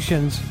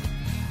Conversations.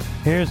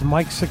 Here's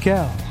Mike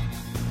Sakell.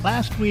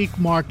 Last week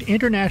marked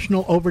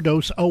International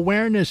Overdose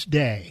Awareness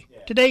Day.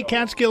 Today,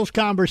 Catskills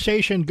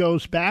Conversation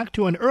goes back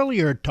to an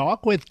earlier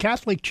talk with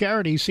Catholic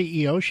Charities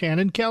CEO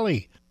Shannon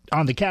Kelly.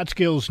 On the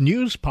Catskills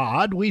News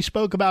Pod, we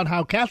spoke about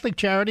how Catholic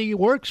Charity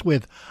works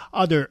with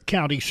other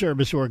county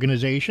service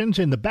organizations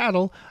in the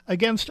battle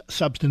against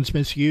substance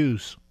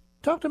misuse.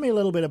 Talk to me a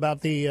little bit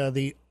about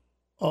the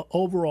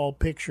overall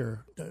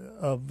picture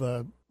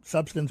of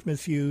substance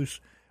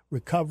misuse,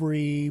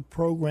 recovery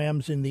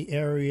programs in the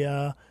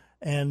area,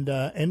 and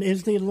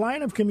is the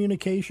line of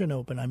communication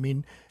open? I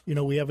mean,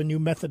 we have a new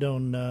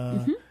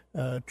methadone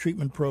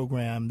treatment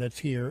program that's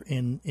here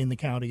in the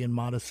county in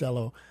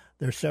Monticello.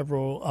 There's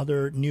several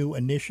other new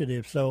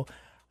initiatives. So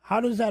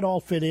how does that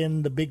all fit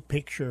in the big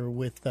picture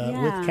with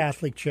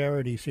Catholic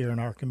Charities here in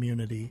our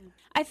community?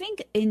 I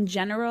think in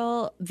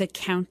general, the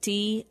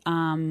county,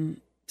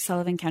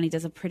 Sullivan County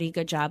does a pretty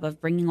good job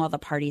of bringing all the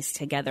parties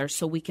together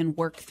so we can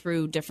work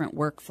through different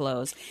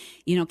workflows.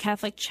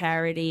 Catholic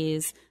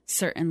Charities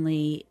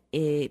certainly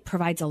it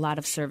provides a lot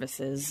of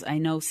services. I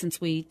know since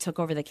we took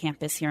over the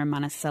campus here in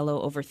Monticello,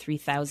 over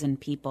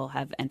 3,000 people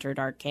have entered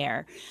our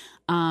care.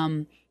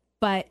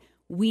 But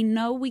we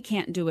know we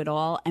can't do it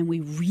all, and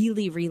we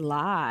really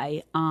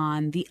rely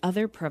on the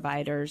other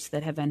providers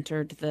that have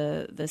entered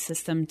the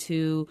system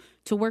to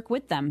work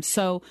with them.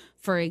 So,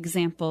 for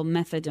example,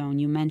 methadone,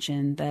 you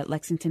mentioned that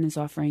Lexington is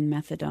offering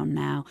methadone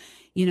now.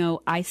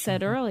 I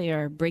said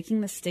earlier,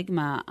 breaking the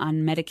stigma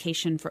on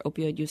medication for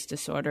opioid use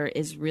disorder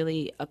is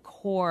really a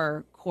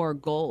core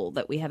goal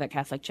that we have at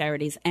Catholic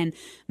Charities. And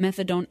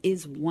methadone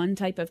is one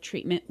type of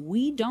treatment.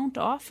 We don't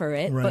offer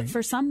it, but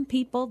for some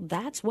people,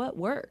 that's what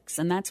works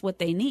and that's what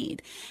they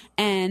need.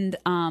 And,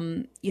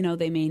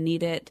 they may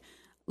need it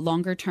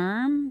longer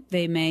term.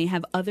 They may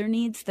have other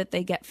needs that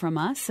they get from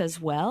us as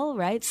well,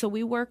 right? So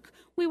we work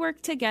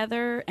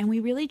together, and we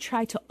really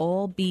try to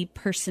all be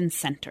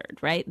person-centered,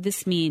 right?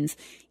 This means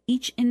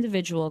each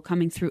individual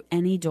coming through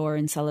any door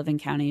in Sullivan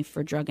County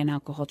for drug and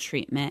alcohol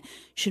treatment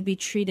should be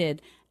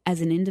treated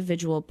as an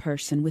individual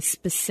person with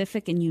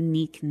specific and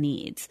unique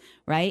needs,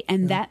 right?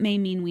 And that may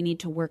mean we need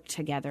to work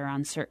together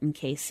on certain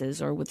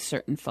cases or with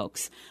certain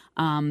folks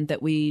that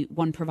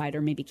one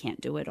provider maybe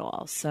can't do it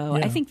all. So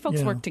I think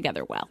folks work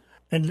together well.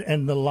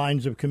 And the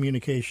lines of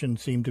communication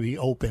seem to be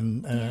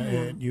open.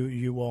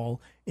 You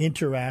all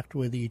interact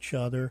with each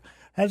other.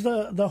 Has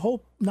the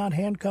Hope Not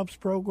Handcuffs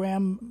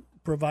program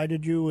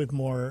provided you with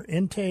more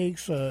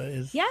intakes? There are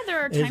is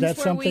times that where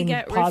something we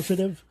get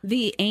positive?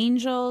 The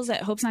Angels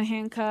at Hope's Not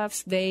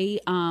Handcuffs, they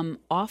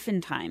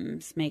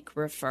oftentimes make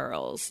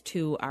referrals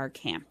to our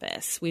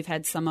campus. We've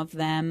had some of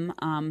them,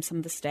 some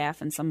of the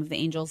staff and some of the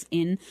Angels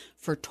in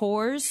for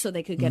tours so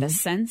they could get a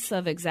sense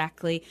of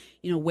exactly,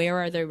 where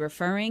are they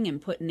referring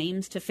and put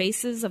names to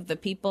faces of the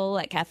people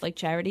at Catholic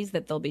Charities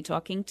that they'll be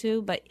talking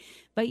to. But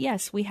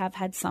yes, we have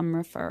had some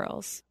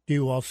referrals. Do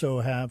you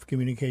also have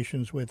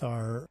communications with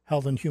our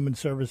Health and Human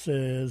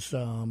Services,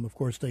 of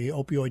course, the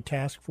Opioid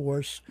Task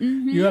Force?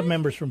 Mm-hmm. You have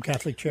members from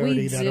Catholic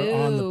Charity that are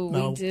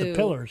on the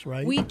pillars,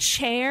 right? We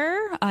chair,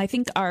 I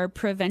think our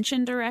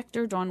prevention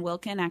director, Dawn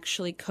Wilkin,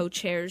 actually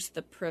co-chairs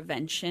the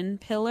prevention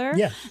pillar.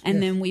 Yes,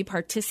 and then we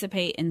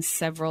participate in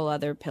several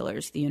other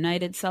pillars, the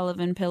United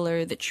Sullivan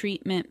pillar, the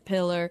treatment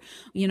pillar.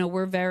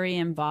 We're very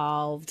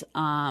involved.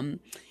 And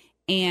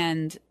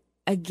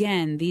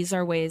again, these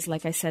are ways,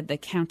 like I said, the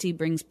county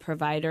brings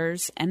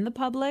providers and the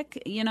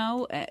public,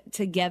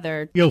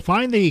 together. You'll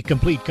find the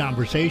complete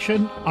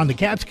conversation on the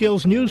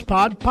Catskills News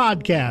Pod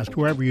podcast,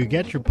 wherever you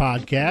get your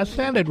podcasts,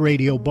 and at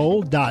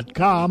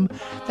radiobowl.com.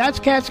 That's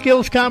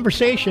Catskills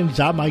Conversations.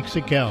 I'm Mike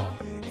Sakell.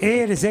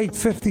 It is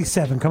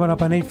 8:57, coming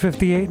up on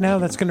 8:58 now.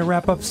 That's going to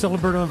wrap up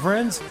Siliberto and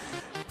Friends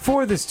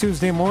for this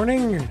Tuesday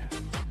morning.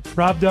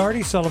 Rob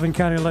Doherty, Sullivan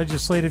County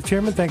Legislative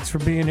Chairman, thanks for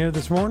being here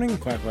this morning.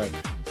 Quack.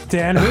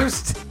 Dan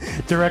Hust,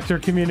 Director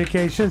of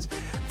Communications,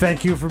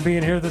 thank you for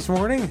being here this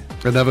morning.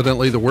 And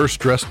evidently the worst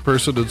dressed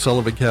person in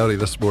Sullivan County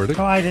this morning.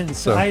 Oh, I didn't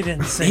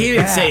say He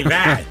didn't say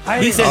that.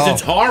 He says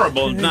it's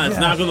horrible. It's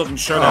not a good looking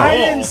shirt at all. I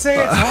didn't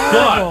say it's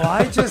horrible.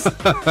 I just...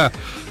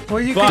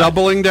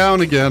 Doubling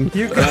down again.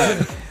 You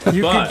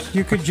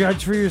could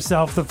judge for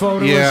yourself. The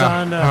photo is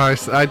on...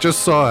 I just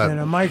saw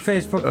it. My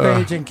Facebook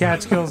page and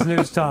Catskills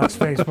News Talk's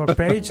Facebook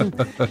page. And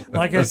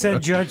like I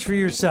said, judge for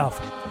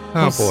yourself.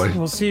 Boy.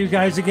 We'll see you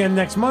guys again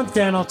next month,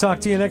 Dan. I'll talk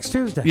to you next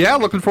Tuesday. Yeah,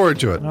 looking forward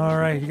to it. All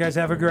right. You guys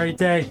have a great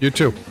day. You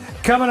too.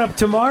 Coming up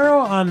tomorrow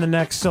on the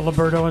next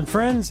Siliberto and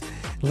Friends,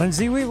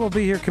 Lindsay Wheat will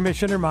be here,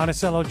 Commissioner,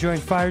 Monticello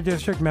Joint Fire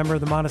District, member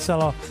of the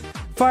Monticello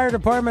Fire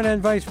Department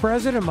and Vice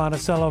President,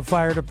 Monticello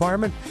Fire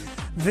Department.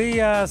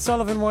 The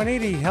Sullivan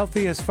 180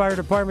 Healthiest Fire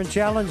Department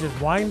Challenge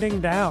is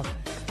winding down.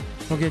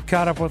 We'll get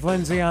caught up with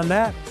Lindsay on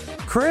that.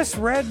 Chris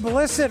Red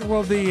Blissett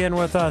will be in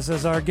with us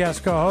as our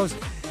guest co-host.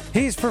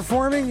 He's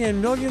performing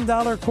in $1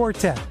 Million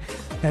Quartet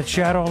at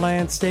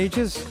Shadowland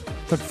Stages.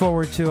 Look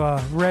forward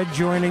to Red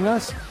joining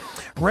us.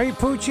 Ray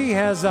Pucci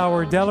has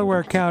our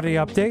Delaware County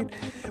update.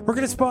 We're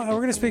going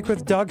to speak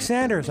with Doug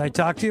Sanders. I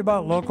talked to you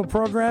about local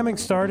programming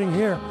starting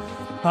here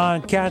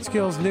on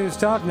Catskills News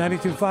Talk,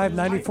 92.5,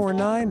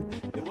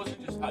 94.9. It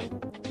wasn't just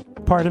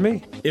hype. Pardon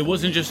me? It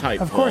wasn't just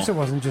hype. Of course it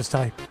wasn't just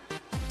hype.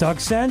 Doug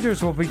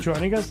Sanders will be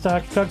joining us.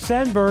 Doug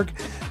Sandberg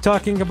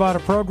talking about a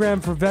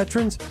program for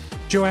veterans.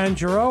 Joanne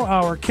Giroux,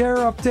 our care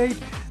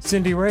update.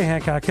 Cindy Ray,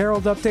 Hancock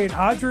Herald update.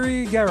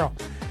 Audrey Garrow,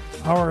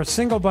 our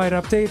single bite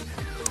update.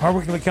 Our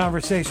weekly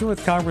conversation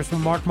with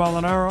Congressman Mark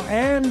Molinaro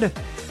and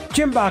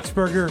Jim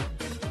Boxberger.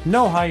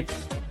 No hype.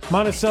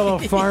 Monticello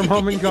Farm,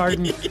 Home and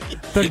Garden.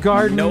 The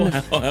Garden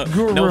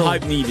Guru. No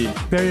hype needed.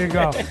 There you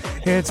go.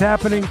 It's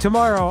happening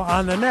tomorrow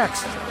on the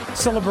next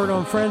Siliberto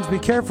and Friends. Be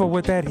careful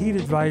with that heat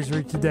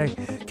advisory today.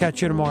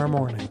 Catch you tomorrow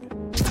morning.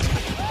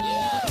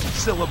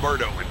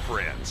 Siliberto and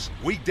Friends,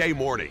 weekday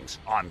mornings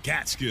on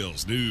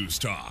Catskills News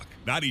Talk,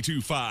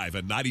 92.5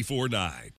 and 94.9.